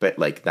 Pitt, but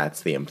like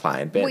that's the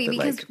implied bit. Wait, that,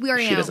 because like, we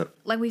already know,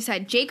 like we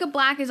said, Jacob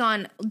Black is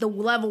on the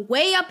level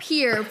way up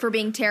here for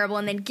being terrible,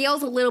 and then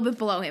Gale's a little bit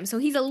below him, so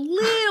he's a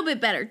little bit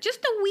better,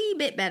 just a wee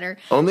bit better.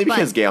 Only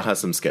because Gale has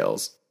some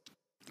skills.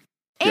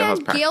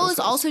 And Gale is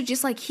also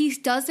just like, he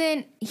does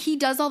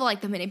all the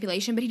like the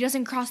manipulation, but he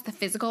doesn't cross the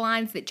physical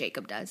lines that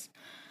Jacob does,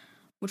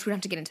 which we don't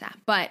have to get into that.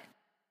 But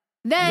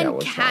then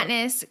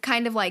Katniss,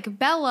 kind of like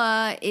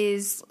Bella,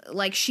 is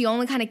like, she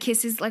only kind of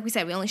kisses, like we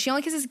said, she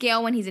only kisses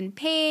Gale when he's in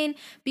pain,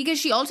 because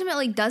she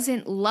ultimately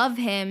doesn't love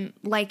him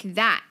like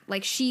that.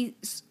 Like, she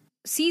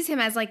sees him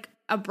as like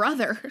a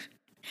brother.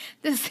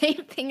 The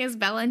same thing as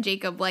Bella and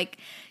Jacob. Like,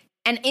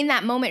 and in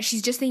that moment,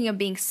 she's just thinking of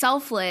being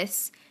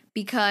selfless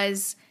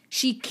because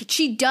she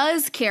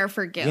does care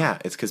for Gale. Yeah,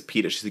 it's because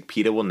she's like,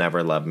 Peta will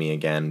never love me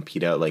again.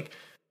 Peta, like,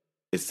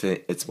 it's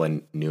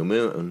when New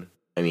Moon.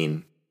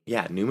 When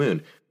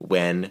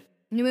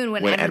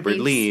Edward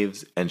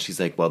leaves, and she's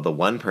like, well, the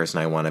one person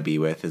I want to be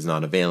with is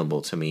not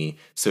available to me,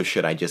 so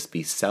should I just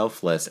be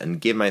selfless and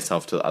give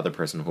myself to the other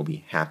person who will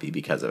be happy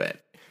because of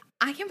it?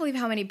 I can't believe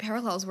how many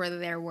parallels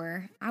there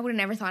were. I would have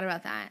never thought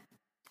about that.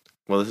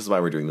 Well, this is why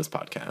we're doing this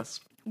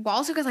podcast. Well,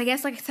 also because I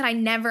guess, like I said,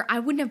 I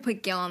wouldn't have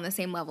put Gale on the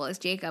same level as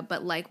Jacob,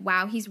 but like,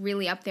 wow, he's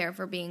really up there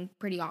for being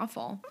pretty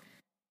awful.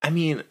 I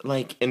mean,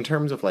 like, in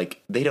terms of,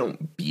 like, they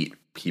don't beat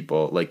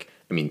people. Like,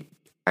 I mean...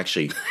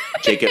 Actually,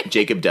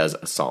 Jacob does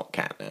assault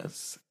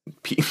Katniss.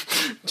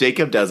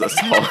 Jacob does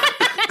assault.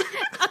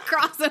 A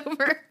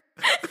crossover.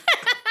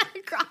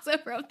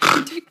 Crossover of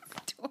the two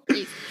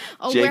stories.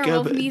 A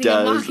werewolf meeting a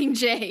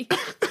Mockingjay.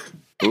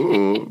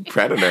 Ooh,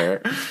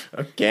 Predator.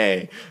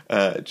 Okay.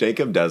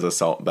 Jacob does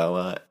assault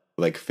Bella,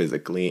 like,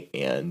 physically,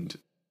 and,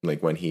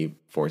 like, when he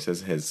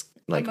forces his,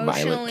 like,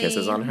 violent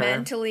kisses on her.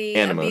 Mentally,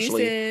 and abusive.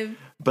 Emotionally.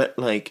 But,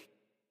 like,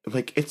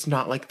 it's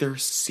not like they're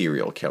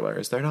serial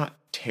killers. They're not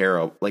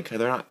terrible. Like,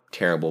 they're not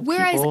terrible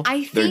people.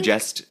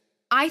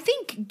 I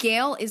think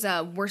Gale is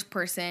a worse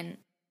person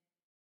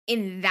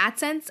in that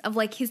sense of,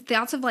 like, his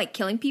thoughts of, like,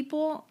 killing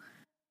people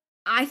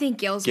I think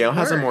Gale's Gale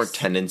has a more worse.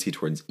 tendency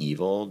towards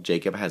evil.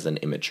 Jacob has an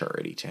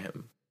immaturity to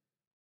him.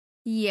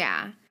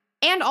 Yeah.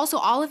 And also,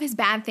 all of his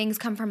bad things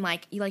come from,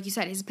 like you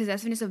said, his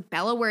possessiveness of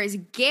Bella, whereas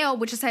Gale,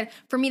 which I said,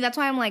 for me, that's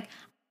why I'm like,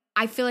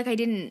 I feel like I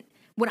didn't,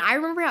 when I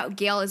remember about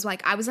Gale is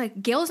like, I was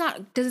like, Gale's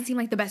doesn't seem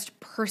like the best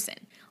person.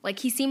 Like,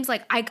 he seems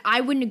like,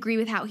 I wouldn't agree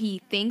with how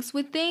he thinks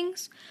with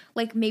things.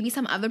 Like, maybe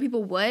some other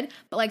people would.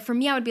 But, like, for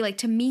me, I would be like,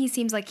 to me, he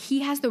seems like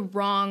he has the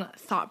wrong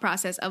thought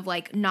process of,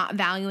 like, not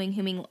valuing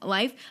human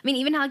life. I mean,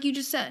 even how, like you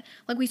just said,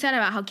 like we said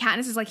about how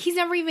Katniss is like, he's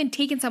never even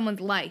taken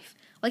someone's life.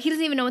 Like, he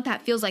doesn't even know what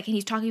that feels like, and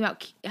he's talking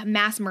about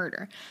mass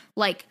murder.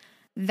 Like,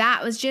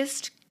 that was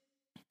just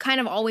kind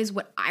of always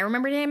what I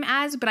remembered him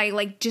as, but I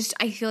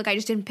feel like I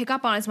just didn't pick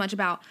up on as much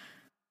about,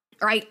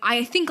 or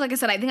I think, like I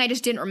said, I think I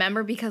just didn't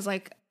remember because,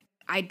 like,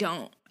 I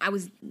don't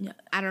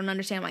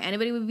understand why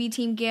anybody would be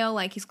Team Gale.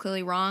 Like, he's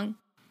clearly wrong.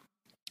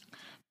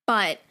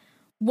 But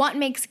what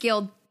makes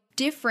Gale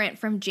different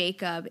from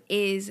Jacob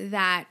is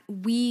that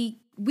we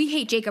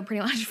hate Jacob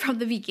pretty much from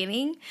the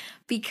beginning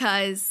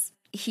because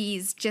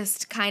he's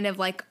just kind of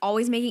like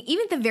always making,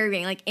 even at the very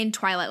beginning, like in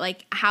Twilight,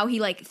 like how he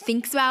like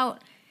thinks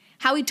about,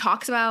 how he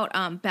talks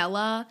about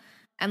Bella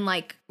and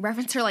like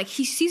reference her, like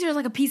he sees her as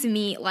like a piece of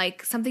meat,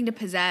 like something to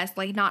possess,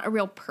 like not a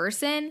real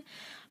person.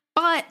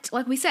 But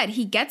like we said,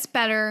 he gets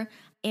better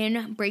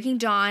in Breaking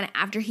Dawn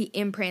after he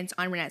imprints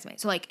on Renesmee.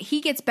 So like he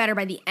gets better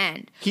by the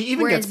end. He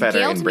even gets better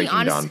in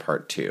Breaking Dawn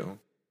Part 2.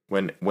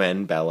 When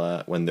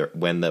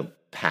the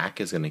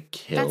pack is gonna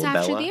kill Bella.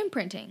 That's after the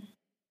imprinting.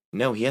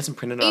 No, he hasn't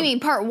printed on. You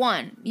mean Part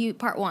 1?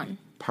 Part 1.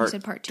 You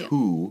said Part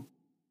 2.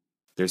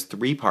 There's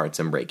 3 parts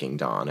in Breaking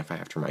Dawn. If I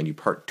have to remind you,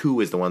 Part 2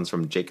 is the ones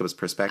from Jacob's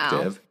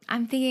perspective. Oh,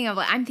 I'm thinking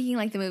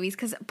like the movies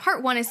because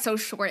Part 1 is so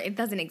short it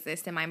doesn't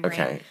exist in my brain.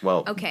 Okay,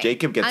 well,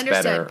 Jacob gets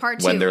better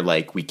when they're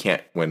like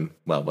when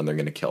they're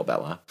gonna kill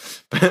Bella,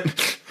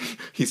 but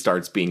he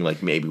starts being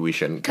like maybe we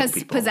shouldn't kill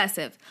people.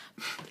 Possessive.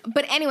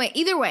 But anyway,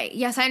 either way,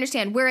 yes, I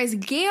understand. Whereas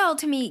Gale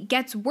to me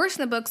gets worse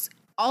in the books.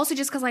 Also,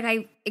 just because, like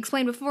I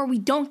explained before, we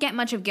don't get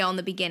much of Gale in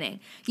the beginning.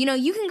 You know,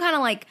 you can kind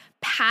of, like,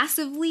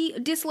 passively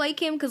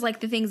dislike him because, like,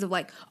 the things of,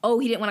 like, oh,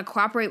 he didn't want to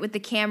cooperate with the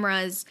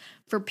cameras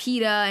for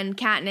Peeta and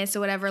Katniss or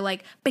whatever,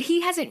 like, but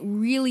he hasn't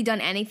really done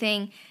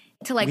anything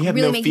to, like,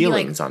 really make you,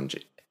 like...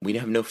 We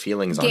have no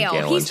feelings on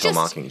Gale until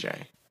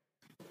Mockingjay.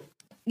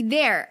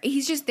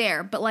 He's just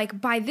there. But, like,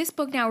 by this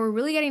book now, we're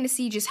really getting to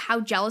see just how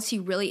jealous he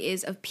really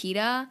is of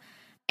Peeta,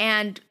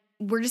 and...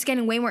 we're just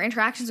getting way more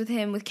interactions with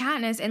him with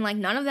Katniss, and like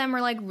none of them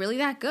are like really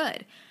that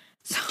good.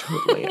 So.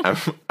 Totally,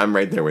 I'm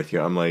right there with you.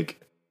 I'm like,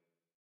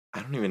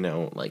 I don't even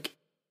know. Like,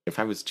 if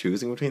I was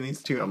choosing between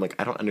these two, I'm like,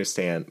 I don't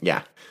understand.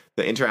 Yeah,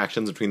 the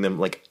interactions between them,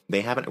 like,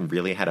 they haven't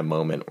really had a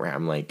moment where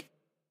I'm like,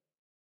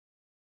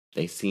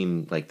 they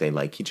seem like they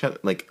like each other.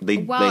 Like they.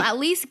 Well, at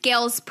least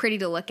Gale's pretty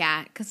to look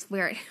at because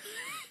we're.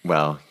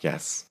 Well,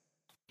 yes,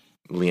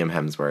 Liam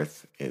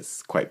Hemsworth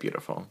is quite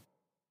beautiful.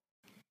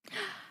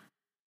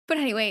 But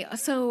anyway,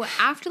 so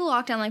after the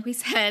lockdown, like we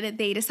said,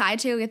 they decide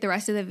to get the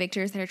rest of the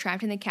victors that are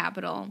trapped in the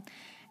Capitol.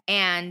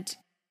 And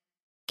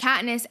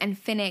Katniss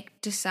and Finnick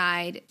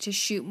decide to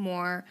shoot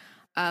more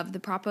of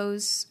the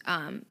Propos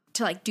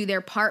to, like, do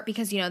their part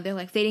because, you know, they're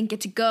like, they didn't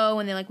get to go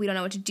and they're like, we don't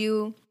know what to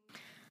do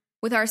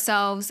with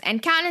ourselves.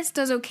 And Katniss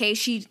does okay.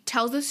 She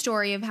tells the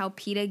story of how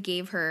Peeta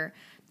gave her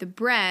the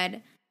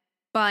bread.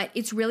 But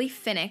it's really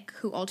Finnick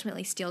who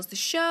ultimately steals the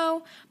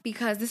show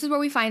because this is where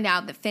we find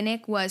out that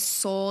Finnick was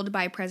sold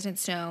by President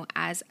Snow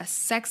as a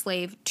sex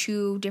slave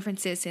to different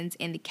citizens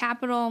in the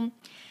Capitol.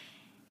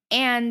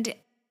 And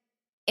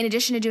in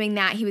addition to doing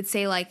that, he would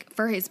say, like,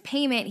 for his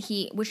payment,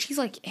 which he's,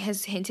 like,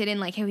 has hinted in,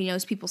 like, how he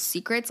knows people's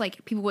secrets.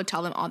 Like, people would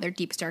tell them all their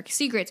deepest, darkest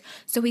secrets.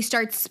 So he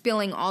starts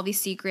spilling all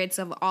these secrets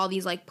of all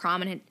these, like,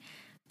 prominent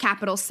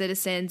Capitol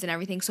citizens and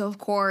everything. So, of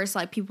course,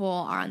 like, people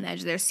are on the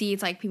edge of their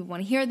seats. Like, people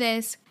want to hear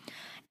this.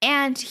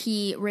 And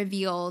he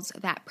reveals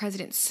that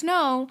President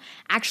Snow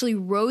actually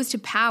rose to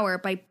power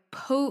by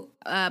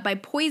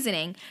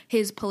poisoning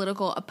his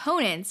political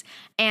opponents,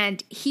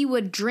 and he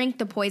would drink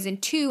the poison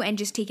too and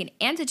just take an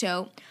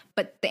antidote,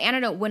 but the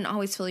antidote wouldn't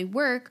always fully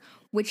work,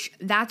 which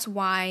that's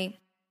why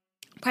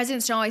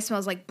President Snow always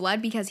smells like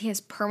blood because he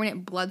has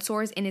permanent blood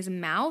sores in his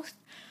mouth.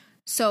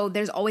 So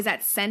there's always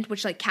that scent,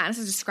 which like Katniss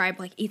has described,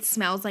 like it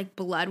smells like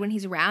blood when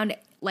he's around,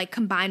 like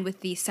combined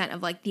with the scent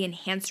of like the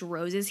enhanced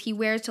roses he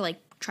wears to like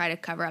try to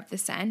cover up the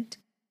scent.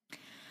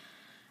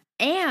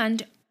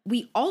 And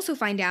we also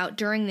find out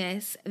during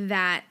this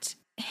that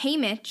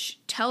Haymitch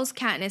tells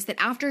Katniss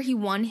that after he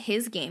won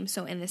his game,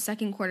 so in the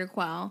second quarter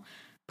quell,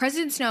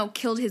 President Snow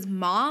killed his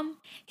mom,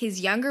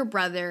 his younger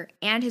brother,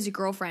 and his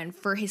girlfriend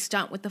for his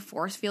stunt with the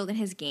force field in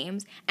his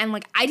games. And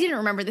like I didn't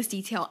remember this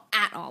detail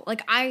at all.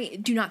 Like I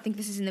do not think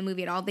this is in the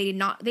movie at all. They did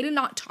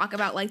not talk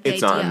about like the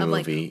idea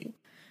of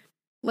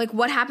like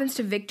what happens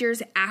to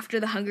victors after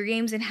the Hunger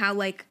Games and how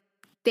like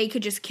they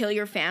could just kill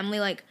your family.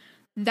 Like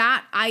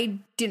that, I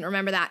didn't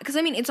remember that. Because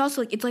I mean, it's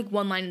also like, it's like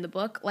one line in the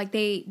book. Like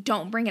they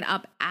don't bring it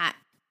up at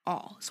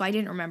all. So I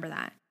didn't remember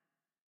that.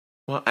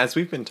 Well, as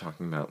we've been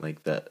talking about like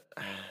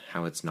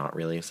how it's not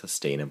really a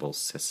sustainable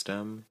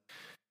system,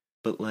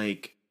 but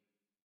like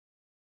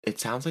it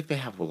sounds like they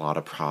have a lot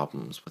of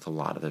problems with a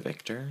lot of the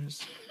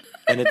victors.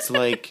 And it's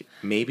like,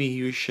 maybe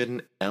you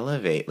shouldn't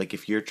elevate. Like,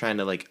 if you're trying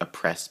to, like,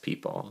 oppress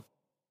people,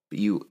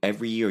 you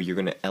every year you're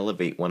going to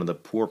elevate one of the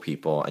poor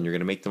people and you're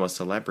going to make them a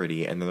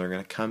celebrity, and then they're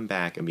going to come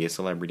back and be a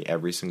celebrity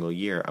every single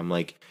year. I'm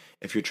like,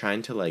 if you're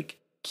trying to, like,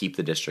 keep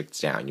the districts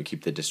down, you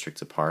keep the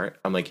districts apart.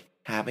 I'm like,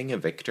 having a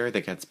victor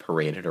that gets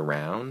paraded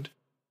around,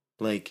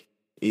 like,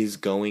 is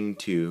going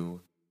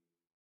to,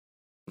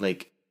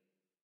 like,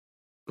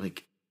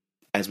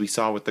 as we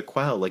saw with the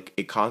Quell, like,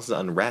 it causes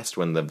unrest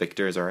when the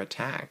victors are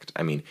attacked.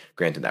 I mean,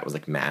 granted, that was,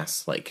 like,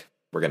 mass, like,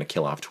 we're going to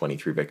kill off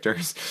 23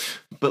 victors.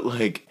 But,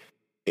 like,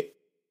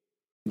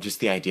 just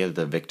the idea that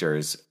the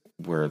victors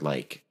were,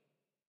 like,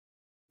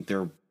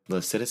 they're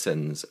the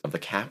citizens of the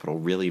capital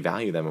really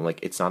value them. I'm like,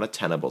 it's not a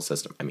tenable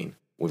system. I mean,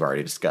 we've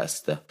already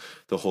discussed the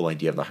whole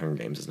idea of the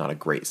Hunger Games is not a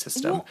great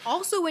system. Well,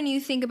 also, when you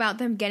think about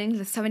them getting to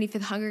the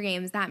 75th Hunger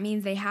Games, that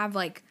means they have,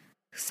 like,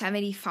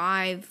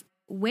 75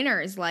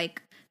 winners,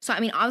 like... So, I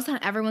mean, obviously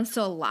not everyone's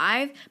still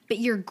alive, but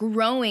you're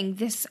growing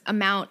this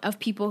amount of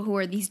people who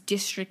are these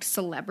district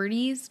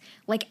celebrities,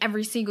 like,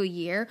 every single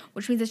year,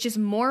 which means it's just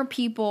more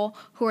people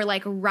who are,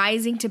 like,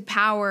 rising to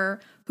power,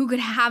 who could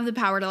have the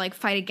power to, like,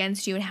 fight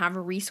against you and have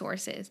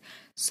resources.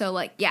 So,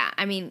 like, yeah,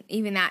 I mean,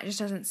 even that just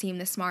doesn't seem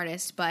the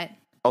smartest, but...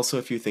 Also,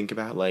 if you think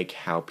about, like,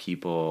 how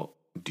people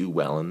do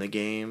well in the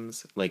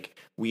games, like,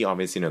 we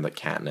obviously know that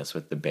Katniss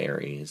with the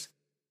berries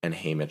and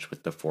Haymitch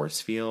with the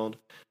force field,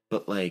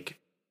 but, like...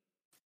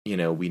 You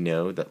know, we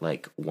know that,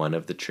 like, one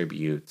of the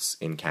tributes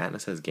in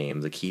Katniss's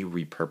games, like, he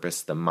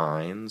repurposed the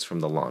mines from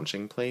the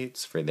launching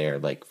plates for their,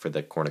 like, for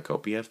the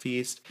cornucopia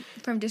feast.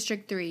 From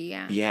District 3,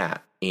 yeah. Yeah,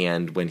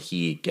 and when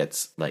he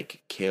gets,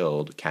 like,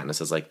 killed, Katniss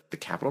is like, the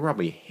Capitol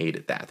probably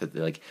hated that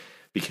like,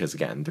 because,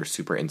 again, they're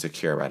super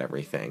insecure about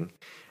everything.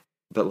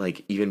 But,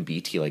 like, even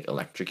BT, like,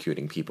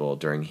 electrocuting people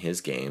during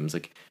his games,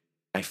 like,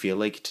 I feel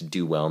like to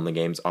do well in the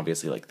games,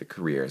 obviously, like, the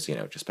careers, you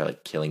know, just by,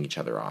 like, killing each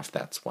other off,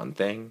 that's one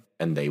thing,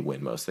 and they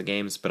win most of the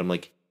games, but I'm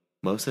like,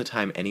 most of the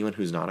time, anyone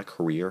who's not a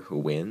career who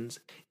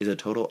wins is a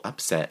total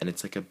upset, and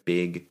it's, like, a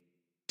big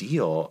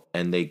deal,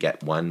 and they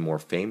get, one, more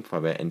fame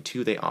from it, and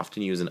two, they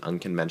often use an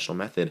unconventional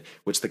method,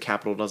 which the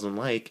Capitol doesn't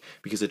like,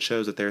 because it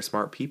shows that they're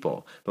smart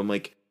people. But I'm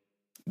like,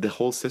 the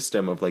whole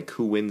system of, like,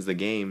 who wins the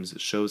games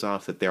shows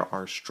off that there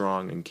are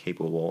strong and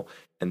capable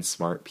and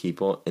smart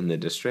people in the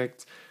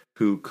district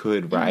who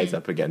could rise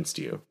up against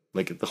you.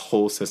 Like, the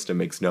whole system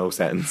makes no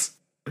sense.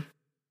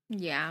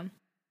 Yeah.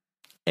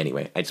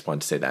 Anyway, I just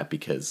wanted to say that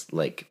because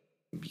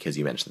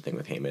you mentioned the thing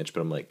with Haymitch, but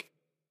I'm like,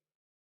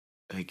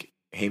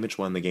 Haymitch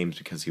won the games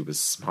because he was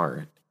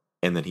smart,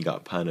 and then he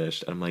got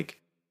punished, and I'm like,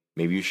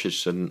 maybe you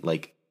shouldn't,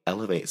 like,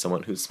 elevate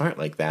someone who's smart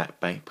like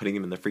that by putting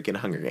him in the freaking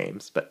Hunger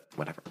Games, but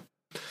whatever.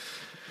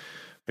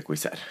 Like we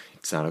said,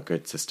 it's not a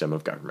good system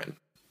of government.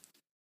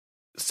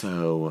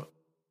 So...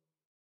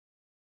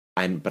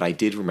 But I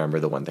did remember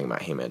the one thing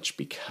about Haymitch,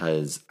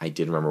 because I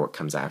did remember what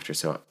comes after.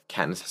 So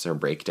Katniss has her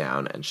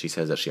breakdown, and she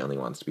says that she only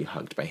wants to be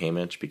hugged by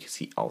Haymitch because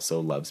he also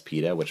loves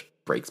Peeta, which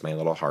breaks my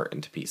little heart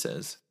into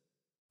pieces.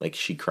 Like,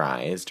 she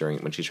cries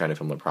when she's trying to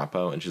film the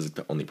propo, and she's like,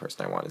 the only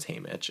person I want is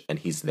Haymitch. And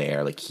he's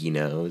there, like, he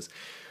knows.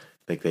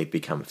 Like, they've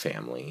become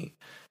family.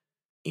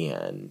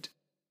 And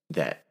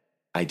that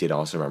I did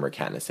also remember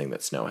Katniss saying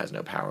that Snow has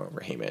no power over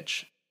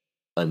Haymitch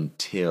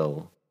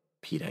until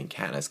Peeta and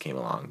Katniss came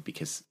along,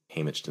 because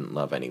Haymitch didn't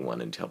love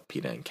anyone until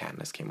Peeta and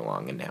Katniss came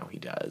along, and now he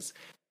does.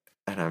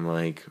 And I'm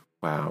like,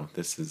 wow,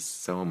 this is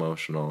so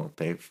emotional.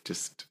 They've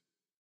just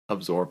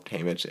absorbed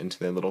Haymitch into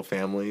their little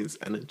families,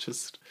 and it's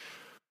just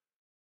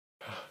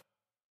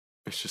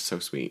so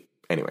sweet.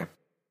 Anyway,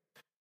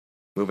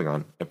 moving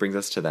on. It brings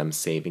us to them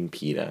saving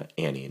Peeta,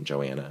 Annie, and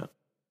Joanna.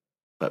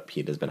 But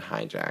Peeta's been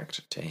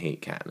hijacked to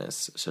hate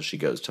Katniss, so she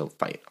goes to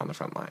fight on the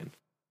front line.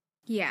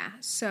 Yeah,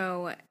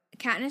 so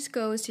Katniss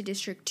goes to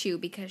District 2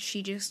 because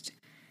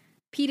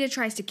Peeta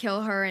tries to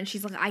kill her, and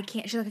she's like,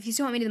 she's like, if you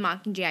still want me to the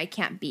Mockingjay, I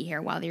can't be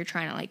here while you're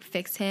trying to, like,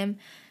 fix him,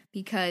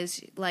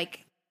 because,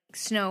 like,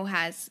 Snow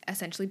has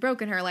essentially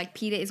broken her. Like,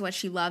 Peeta is what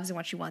she loves and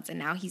what she wants, and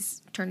now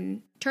he's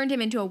turned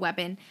him into a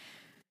weapon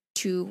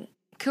to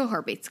kill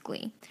her,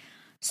 basically.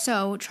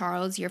 So,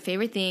 Charles, your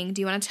favorite thing,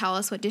 do you want to tell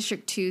us what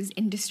District 2's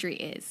industry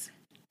is?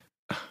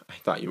 I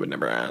thought you would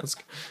never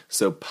ask.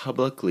 So,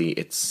 publicly,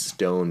 it's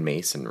stone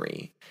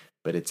masonry,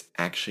 but it's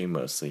actually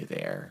mostly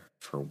there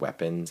for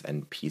weapons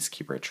and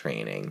peacekeeper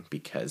training,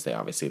 because they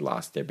obviously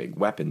lost their big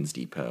weapons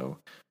depot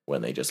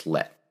when they just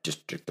let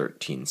District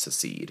 13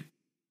 secede.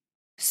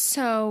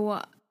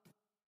 So,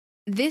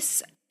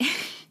 this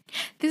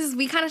is,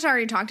 we kind of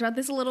already talked about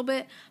this a little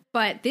bit,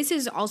 but this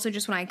is also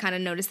just when I kind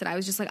of noticed that I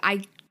was just like,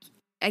 I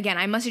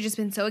must have just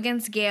been so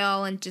against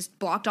Gale and just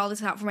blocked all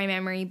this out from my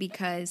memory,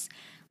 because,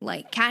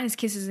 like, Katniss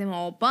kisses him a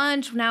whole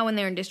bunch now when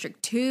they're in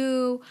District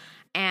 2,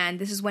 and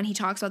this is when he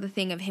talks about the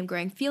thing of him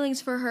growing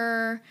feelings for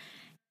her.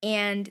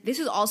 And this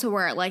is also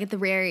where, like,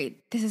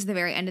 this is the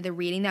very end of the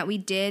reading that we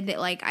did, that,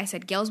 like I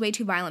said, Gale's way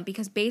too violent,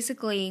 because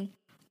basically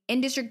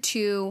in District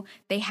 2,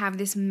 they have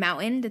this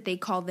mountain that they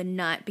call the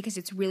Nut because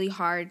it's really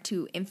hard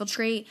to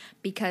infiltrate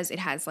because it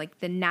has, like,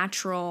 the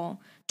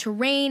natural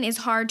terrain is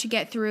hard to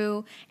get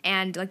through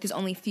and, like, there's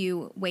only a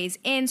few ways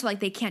in. So, like,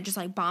 they can't just,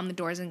 like, bomb the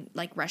doors and,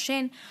 like, rush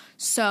in.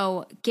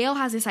 So Gale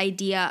has this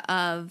idea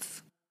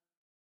of,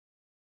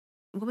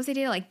 what was the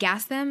idea? Like,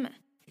 gas them?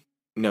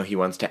 No, he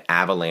wants to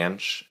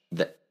avalanche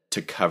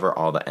to cover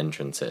all the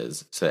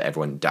entrances so that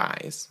everyone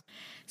dies.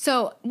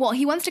 So, well,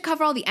 he wants to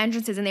cover all the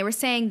entrances, and they were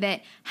saying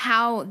that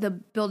how the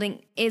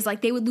building is,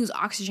 like, they would lose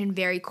oxygen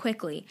very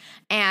quickly.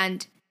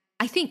 And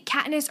I think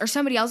Katniss or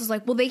somebody else was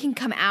like, well, they can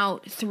come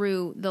out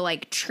through the,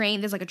 like, train.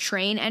 There's, like, a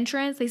train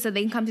entrance. They said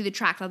they can come through the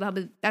track.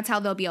 That's how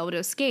they'll be able to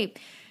escape.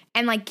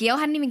 And, like, Gale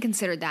hadn't even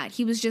considered that.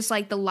 He was just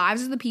like, the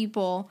lives of the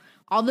people,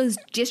 all those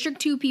District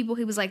 2 people,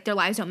 he was like, their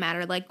lives don't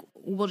matter. Like,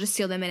 we'll just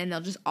seal them in and they'll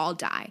just all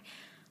die.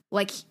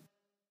 Like,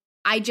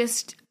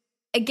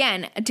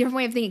 again, a different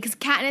way of thinking. Because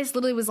Katniss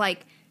literally was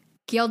like,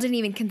 Gale didn't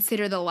even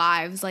consider the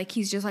lives. Like,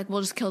 he's just like,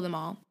 we'll just kill them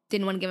all.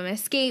 Didn't want to give them an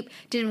escape.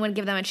 Didn't want to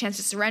give them a chance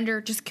to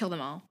surrender. Just kill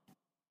them all.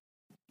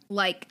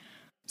 Like,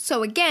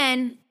 so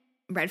again,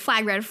 red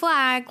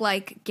flag.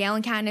 Like, Gale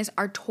and Katniss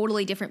are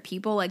totally different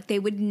people. Like, they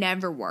would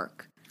never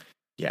work.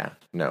 Yeah,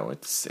 no,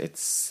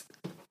 it's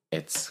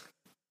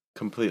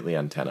completely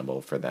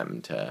untenable for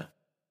them to,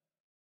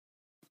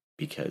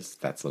 because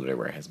that's literally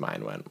where his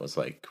mind went, was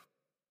like,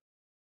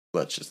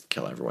 let's just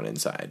kill everyone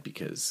inside,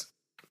 because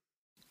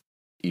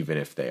even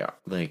if they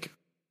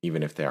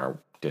are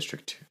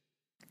District 2.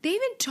 They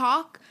even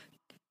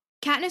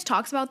Katniss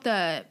talks about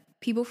the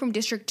people from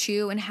District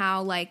 2 and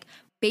how, like,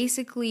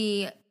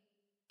 basically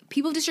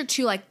people of District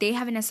 2, like, they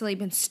haven't necessarily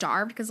been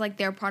starved because, like,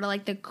 they're part of,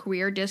 like, the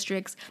career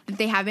districts, that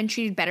they have been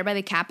treated better by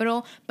the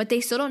Capitol, but they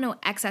still don't know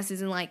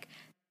excesses, and, like,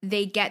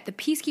 they get the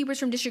peacekeepers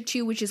from District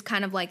 2, which is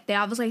kind of, like, they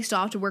obviously still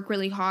have to work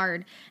really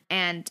hard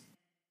and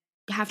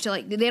have to,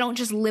 like, they don't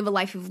just live a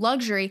life of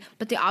luxury,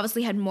 but they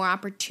obviously had more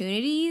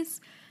opportunities.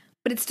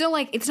 But it's still,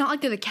 like, it's not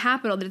like they're the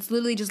Capitol, that it's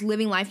literally just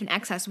living life in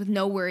excess with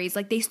no worries.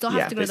 Like, they still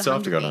have to go to the Hunger Games. Yeah, they still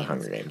have to go to the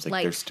Hunger Games.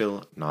 Like, they're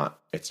still not,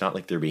 it's not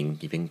like they're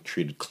being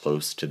treated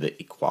close to the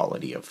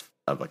equality of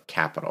a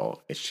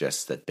Capitol. It's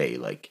just that they,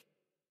 like,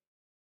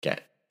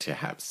 get to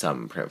have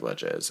some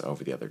privileges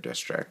over the other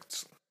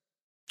districts.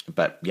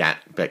 But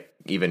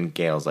even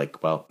Gale's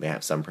like, well, they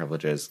have some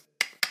privileges.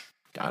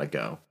 Gotta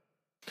go.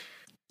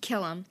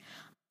 Kill them.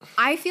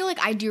 I feel like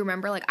I do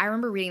remember, like, I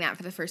remember reading that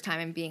for the first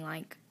time and being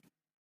like,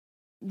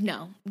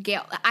 no,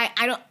 Gale. I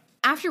don't.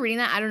 After reading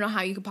that, I don't know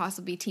how you could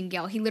possibly be Team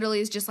Gale. He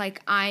literally is just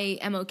like, I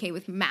am okay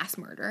with mass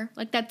murder.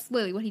 Like, that's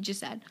literally what he just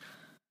said.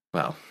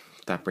 Well,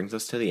 that brings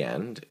us to the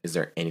end. Is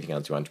there anything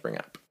else you want to bring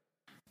up?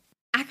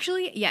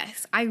 Actually,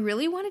 yes. I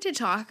really wanted to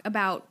talk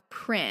about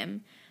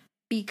Prim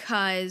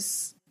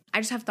because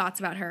I just have thoughts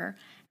about her.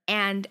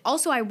 And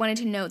also, I wanted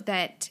to note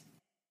that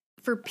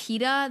for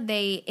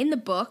Peeta, in the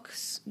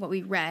books, what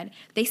we read,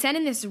 they sent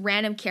in this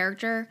random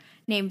character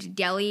named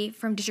Deli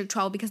from District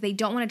 12 because they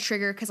don't want to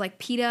trigger, because, like,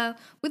 Peeta,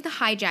 with the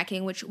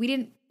hijacking, which we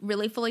didn't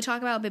really fully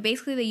talk about, but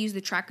basically they use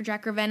the Tracker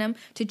Jacker venom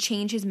to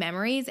change his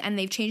memories, and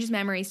they've changed his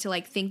memories to,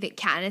 like, think that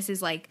Katniss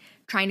is, like,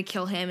 trying to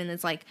kill him and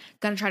is, like,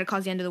 gonna try to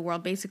cause the end of the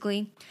world,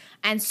 basically.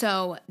 And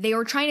so they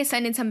were trying to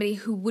send in somebody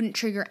who wouldn't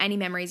trigger any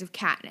memories of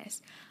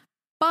Katniss.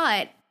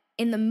 But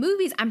in the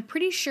movies, I'm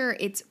pretty sure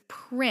it's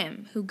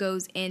Prim who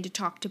goes in to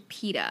talk to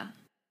Peeta,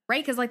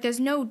 right? Because, like, there's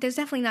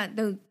definitely not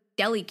the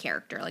Deli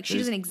character. Like, she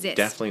doesn't exist.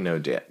 Definitely no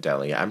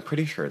Deli. I'm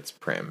pretty sure it's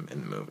Prim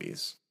in the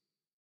movies.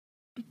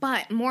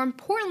 But more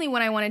importantly,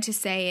 what I wanted to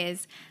say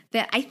is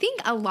that I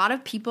think a lot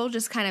of people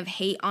just kind of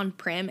hate on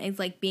Prim as,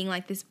 like, being,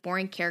 like, this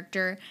boring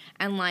character,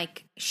 and,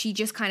 like, she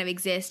just kind of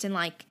exists, and,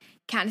 like,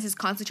 Katniss is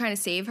constantly trying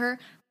to save her.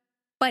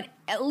 But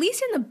at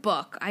least in the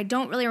book, I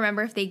don't really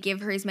remember if they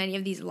give her as many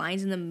of these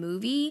lines in the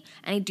movie,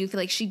 and I do feel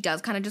like she does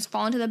kind of just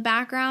fall into the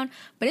background.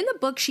 But in the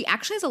book, she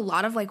actually has a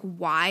lot of, like,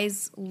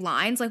 wise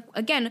lines. Like,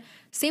 again,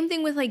 same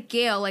thing with, like,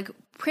 Gale. Like,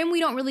 Prim we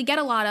don't really get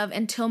a lot of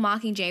until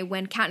Mockingjay,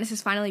 when Katniss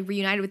is finally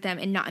reunited with them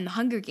and not in the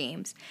Hunger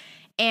Games.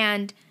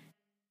 And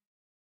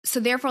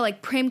so therefore,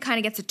 like, Prim kind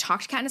of gets to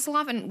talk to Katniss a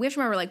lot. And we have to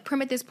remember, like,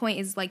 Prim at this point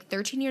is, like,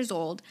 13 years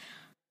old,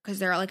 because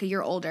they're, like, a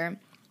year older.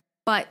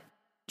 But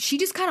she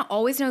just kind of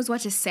always knows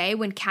what to say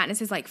when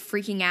Katniss is, like,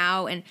 freaking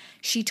out, and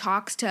she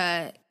talks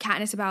to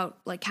Katniss about,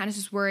 like, Katniss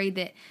is worried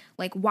that,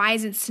 like, why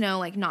isn't Snow,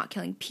 like, not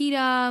killing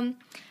Peeta?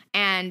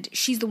 And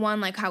she's the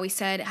one, like, how we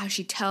said, how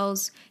she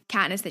tells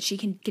Katniss that she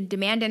can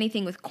demand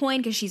anything with Coin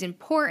because she's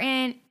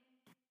important.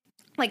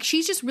 Like,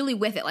 she's just really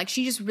with it. Like,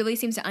 she just really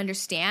seems to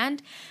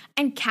understand.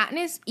 And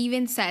Katniss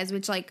even says,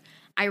 which, like,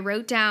 I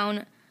wrote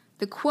down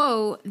the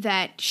quote,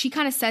 that she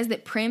kind of says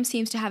that Prim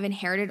seems to have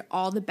inherited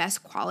all the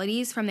best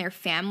qualities from their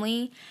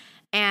family.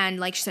 And,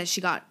 like she says,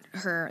 she got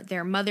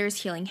their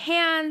mother's healing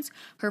hands,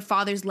 her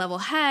father's level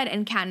head,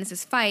 and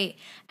Katniss's fight.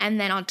 And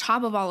then on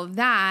top of all of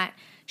that,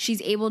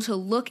 she's able to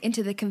look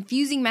into the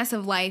confusing mess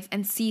of life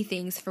and see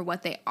things for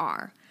what they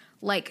are.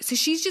 Like, so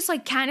she's just,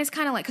 like, Katniss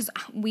kind of, like, because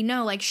we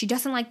know, like, she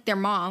doesn't like their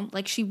mom.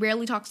 Like, she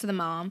rarely talks to the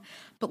mom.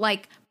 But,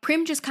 like,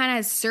 Prim just kind of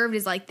has served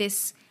as, like,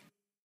 this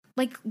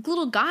like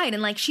little guide,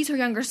 and like she's her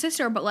younger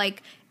sister, but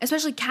like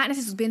especially Katniss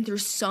has been through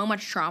so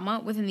much trauma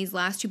within these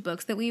last 2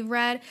 books that we've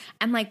read,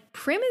 and like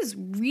Prim is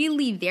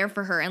really there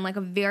for her in like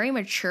a very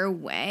mature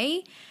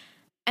way.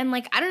 And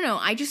like I don't know,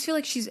 I just feel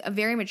like she's a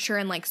very mature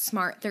and like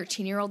smart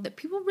 13-year-old that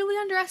people really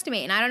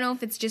underestimate. And I don't know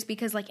if it's just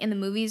because like in the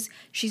movies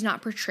she's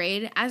not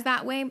portrayed as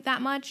that way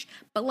that much,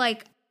 but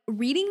like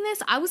reading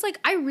this I was like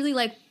I really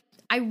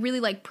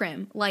like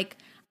Prim. Like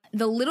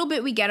the little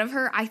bit we get of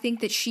her, I think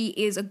that she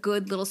is a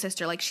good little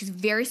sister. Like, she's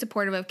very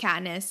supportive of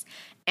Katniss,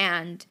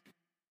 and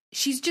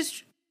she's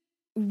just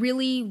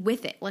really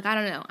with it. Like, I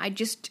don't know. I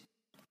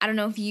don't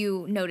know if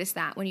you noticed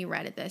that when you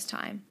read it this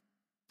time.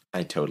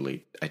 I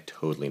totally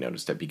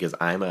noticed it because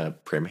I'm a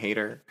Prim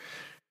hater.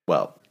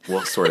 Well,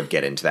 we'll sort of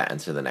get into that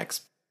into the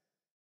next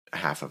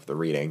half of the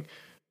reading,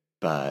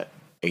 but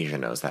Asia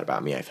knows that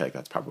about me. I feel like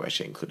that's probably why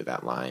she included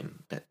that line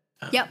that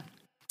yep.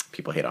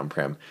 People hate on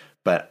Prim.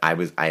 But I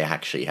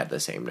actually had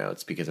the same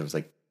notes because I was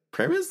like,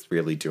 Prim is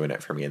really doing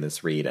it for me in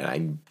this read, and I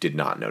did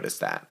not notice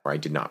that, or I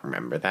did not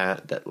remember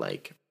that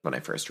like when I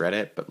first read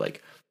it, but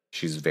like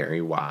she's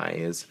very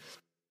wise.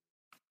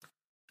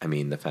 I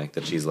mean, the fact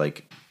that she's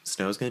like,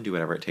 Snow's gonna do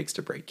whatever it takes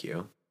to break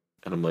you.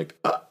 And I'm like,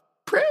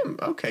 Prim,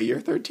 okay, you're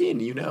 13,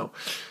 you know.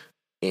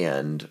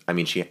 And I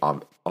mean, she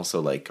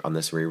also, like, on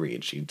this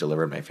reread, she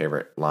delivered my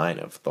favorite line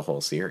of the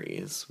whole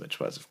series, which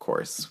was, of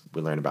course,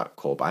 we learned about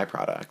coal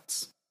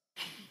byproducts.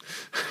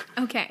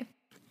 Okay.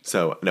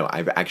 So, no,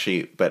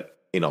 but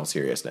in all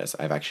seriousness,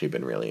 I've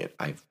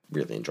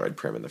really enjoyed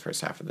Prim in the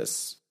first half of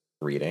this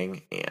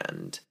reading.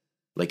 And,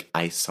 like,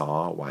 I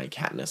saw why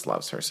Katniss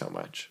loves her so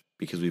much.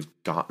 Because we've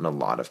gotten a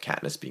lot of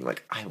Katniss being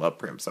like, I love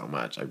Prim so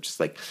much. I'm just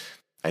like,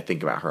 I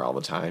think about her all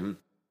the time.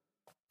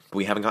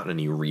 We haven't gotten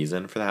any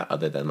reason for that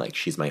other than, like,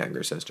 she's my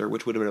younger sister,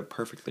 which would have been a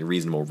perfectly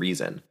reasonable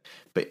reason.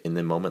 But in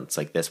the moments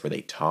like this where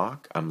they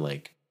talk, I'm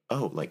like,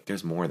 oh, like,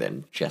 there's more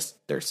than just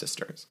their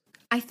sisters.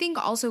 I think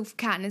also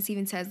Katniss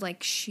even says,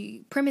 like,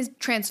 Prim is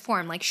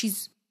transformed. Like,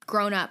 she's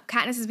grown up.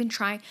 Katniss essentially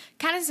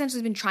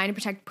has been trying to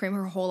protect Prim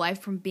her whole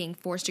life from being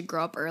forced to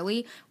grow up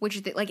early, which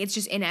is, like, it's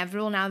just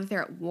inevitable now that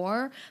they're at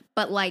war.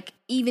 But, like,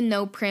 even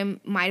though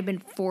Prim might have been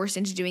forced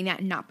into doing that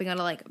and not being able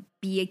to, like,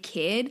 be a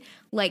kid,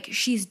 like,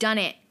 she's done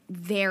it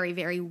very,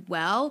 very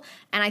well.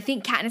 And I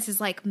think Katniss is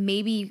like,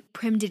 maybe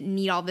Prim didn't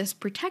need all this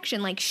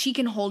protection. Like, she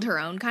can hold her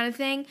own kind of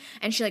thing.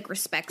 And she, like,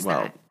 respects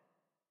that.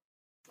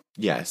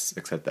 Yes,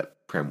 except that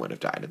Prim would have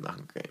died in the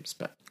Hunger Games.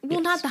 But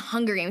well, not the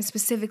Hunger Games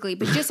specifically,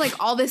 but just, like,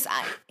 all this,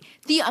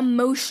 the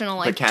emotional,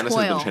 like, but Katniss toil.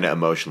 has been trying to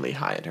emotionally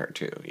hide her,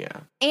 too, yeah.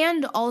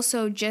 And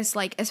also just,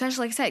 like,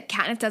 especially, like I said,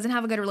 Katniss doesn't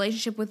have a good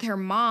relationship with their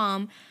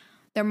mom.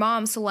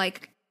 So,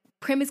 like,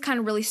 Prim is kind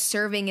of really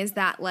serving as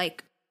that,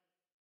 like,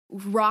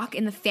 rock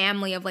in the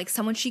family of, like,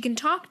 someone she can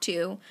talk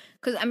to.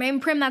 Because, I mean,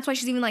 Prim, that's why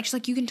she's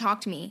like, you can talk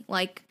to me.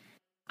 Like,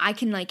 I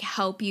can, like,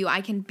 help you.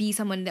 I can be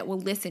someone that will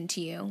listen to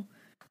you.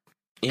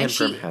 And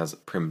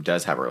Prim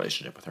does have a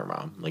relationship with her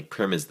mom. Like,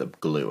 Prim is the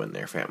glue in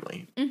their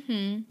family.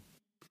 Mm-hmm.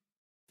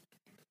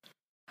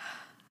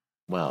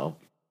 Well,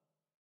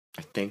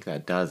 I think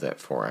that does it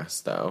for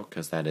us, though,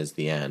 because that is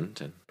the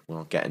end. And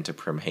we'll get into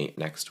Prim hate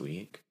next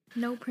week.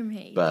 No Prim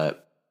hate.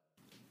 But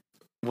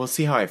we'll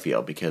see how I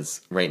feel,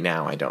 because right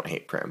now I don't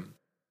hate Prim.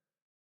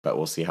 But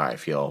we'll see how I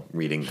feel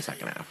reading the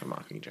second half of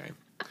Mockingjay.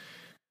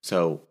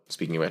 So,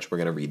 speaking of which, we're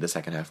going to read the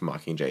second half of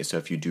Mockingjay. So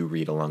if you do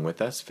read along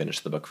with us,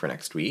 finish the book for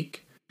next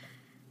week.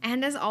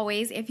 And as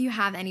always, if you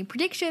have any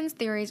predictions,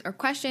 theories, or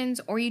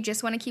questions, or you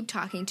just want to keep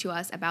talking to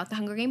us about the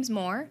Hunger Games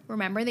more,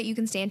 remember that you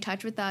can stay in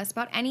touch with us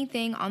about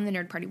anything on the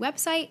Nerd Party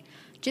website.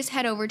 Just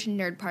head over to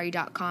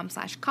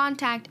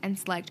nerdparty.com/contact and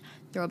select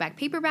Throwback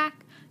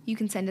Paperback. You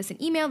can send us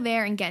an email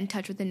there and get in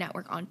touch with the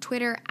network on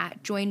Twitter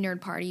at Join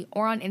Nerd Party,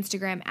 or on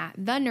Instagram at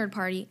The Nerd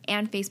Party,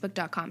 and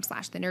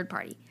Facebook.com/The Nerd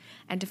Party.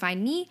 And to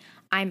find me,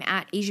 I'm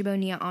at Asia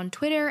Bonilla on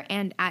Twitter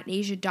and at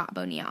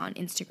Asia.Bonilla on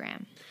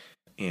Instagram.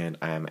 And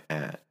I'm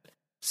at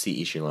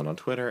C. Ishilon on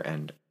Twitter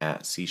and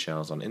at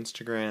Seashells on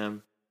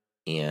Instagram.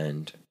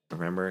 And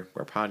remember,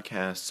 we're a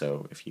podcast,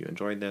 so if you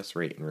enjoyed this,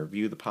 rate and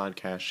review the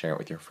podcast, share it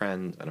with your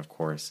friends, and of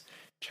course,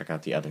 check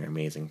out the other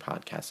amazing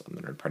podcasts on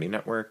the Nerd Party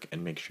Network,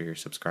 and make sure you're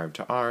subscribed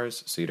to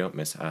ours so you don't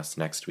miss us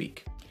next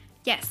week.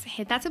 Yes,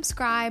 hit that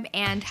subscribe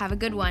and have a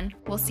good one.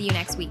 We'll see you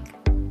next week.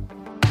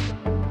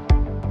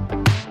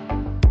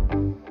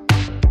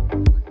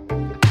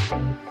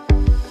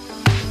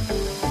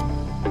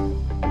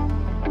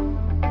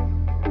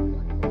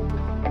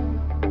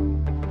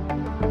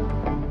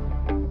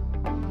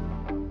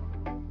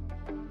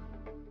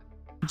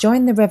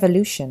 Join the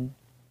revolution.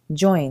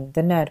 Join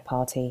the Nerd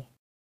Party.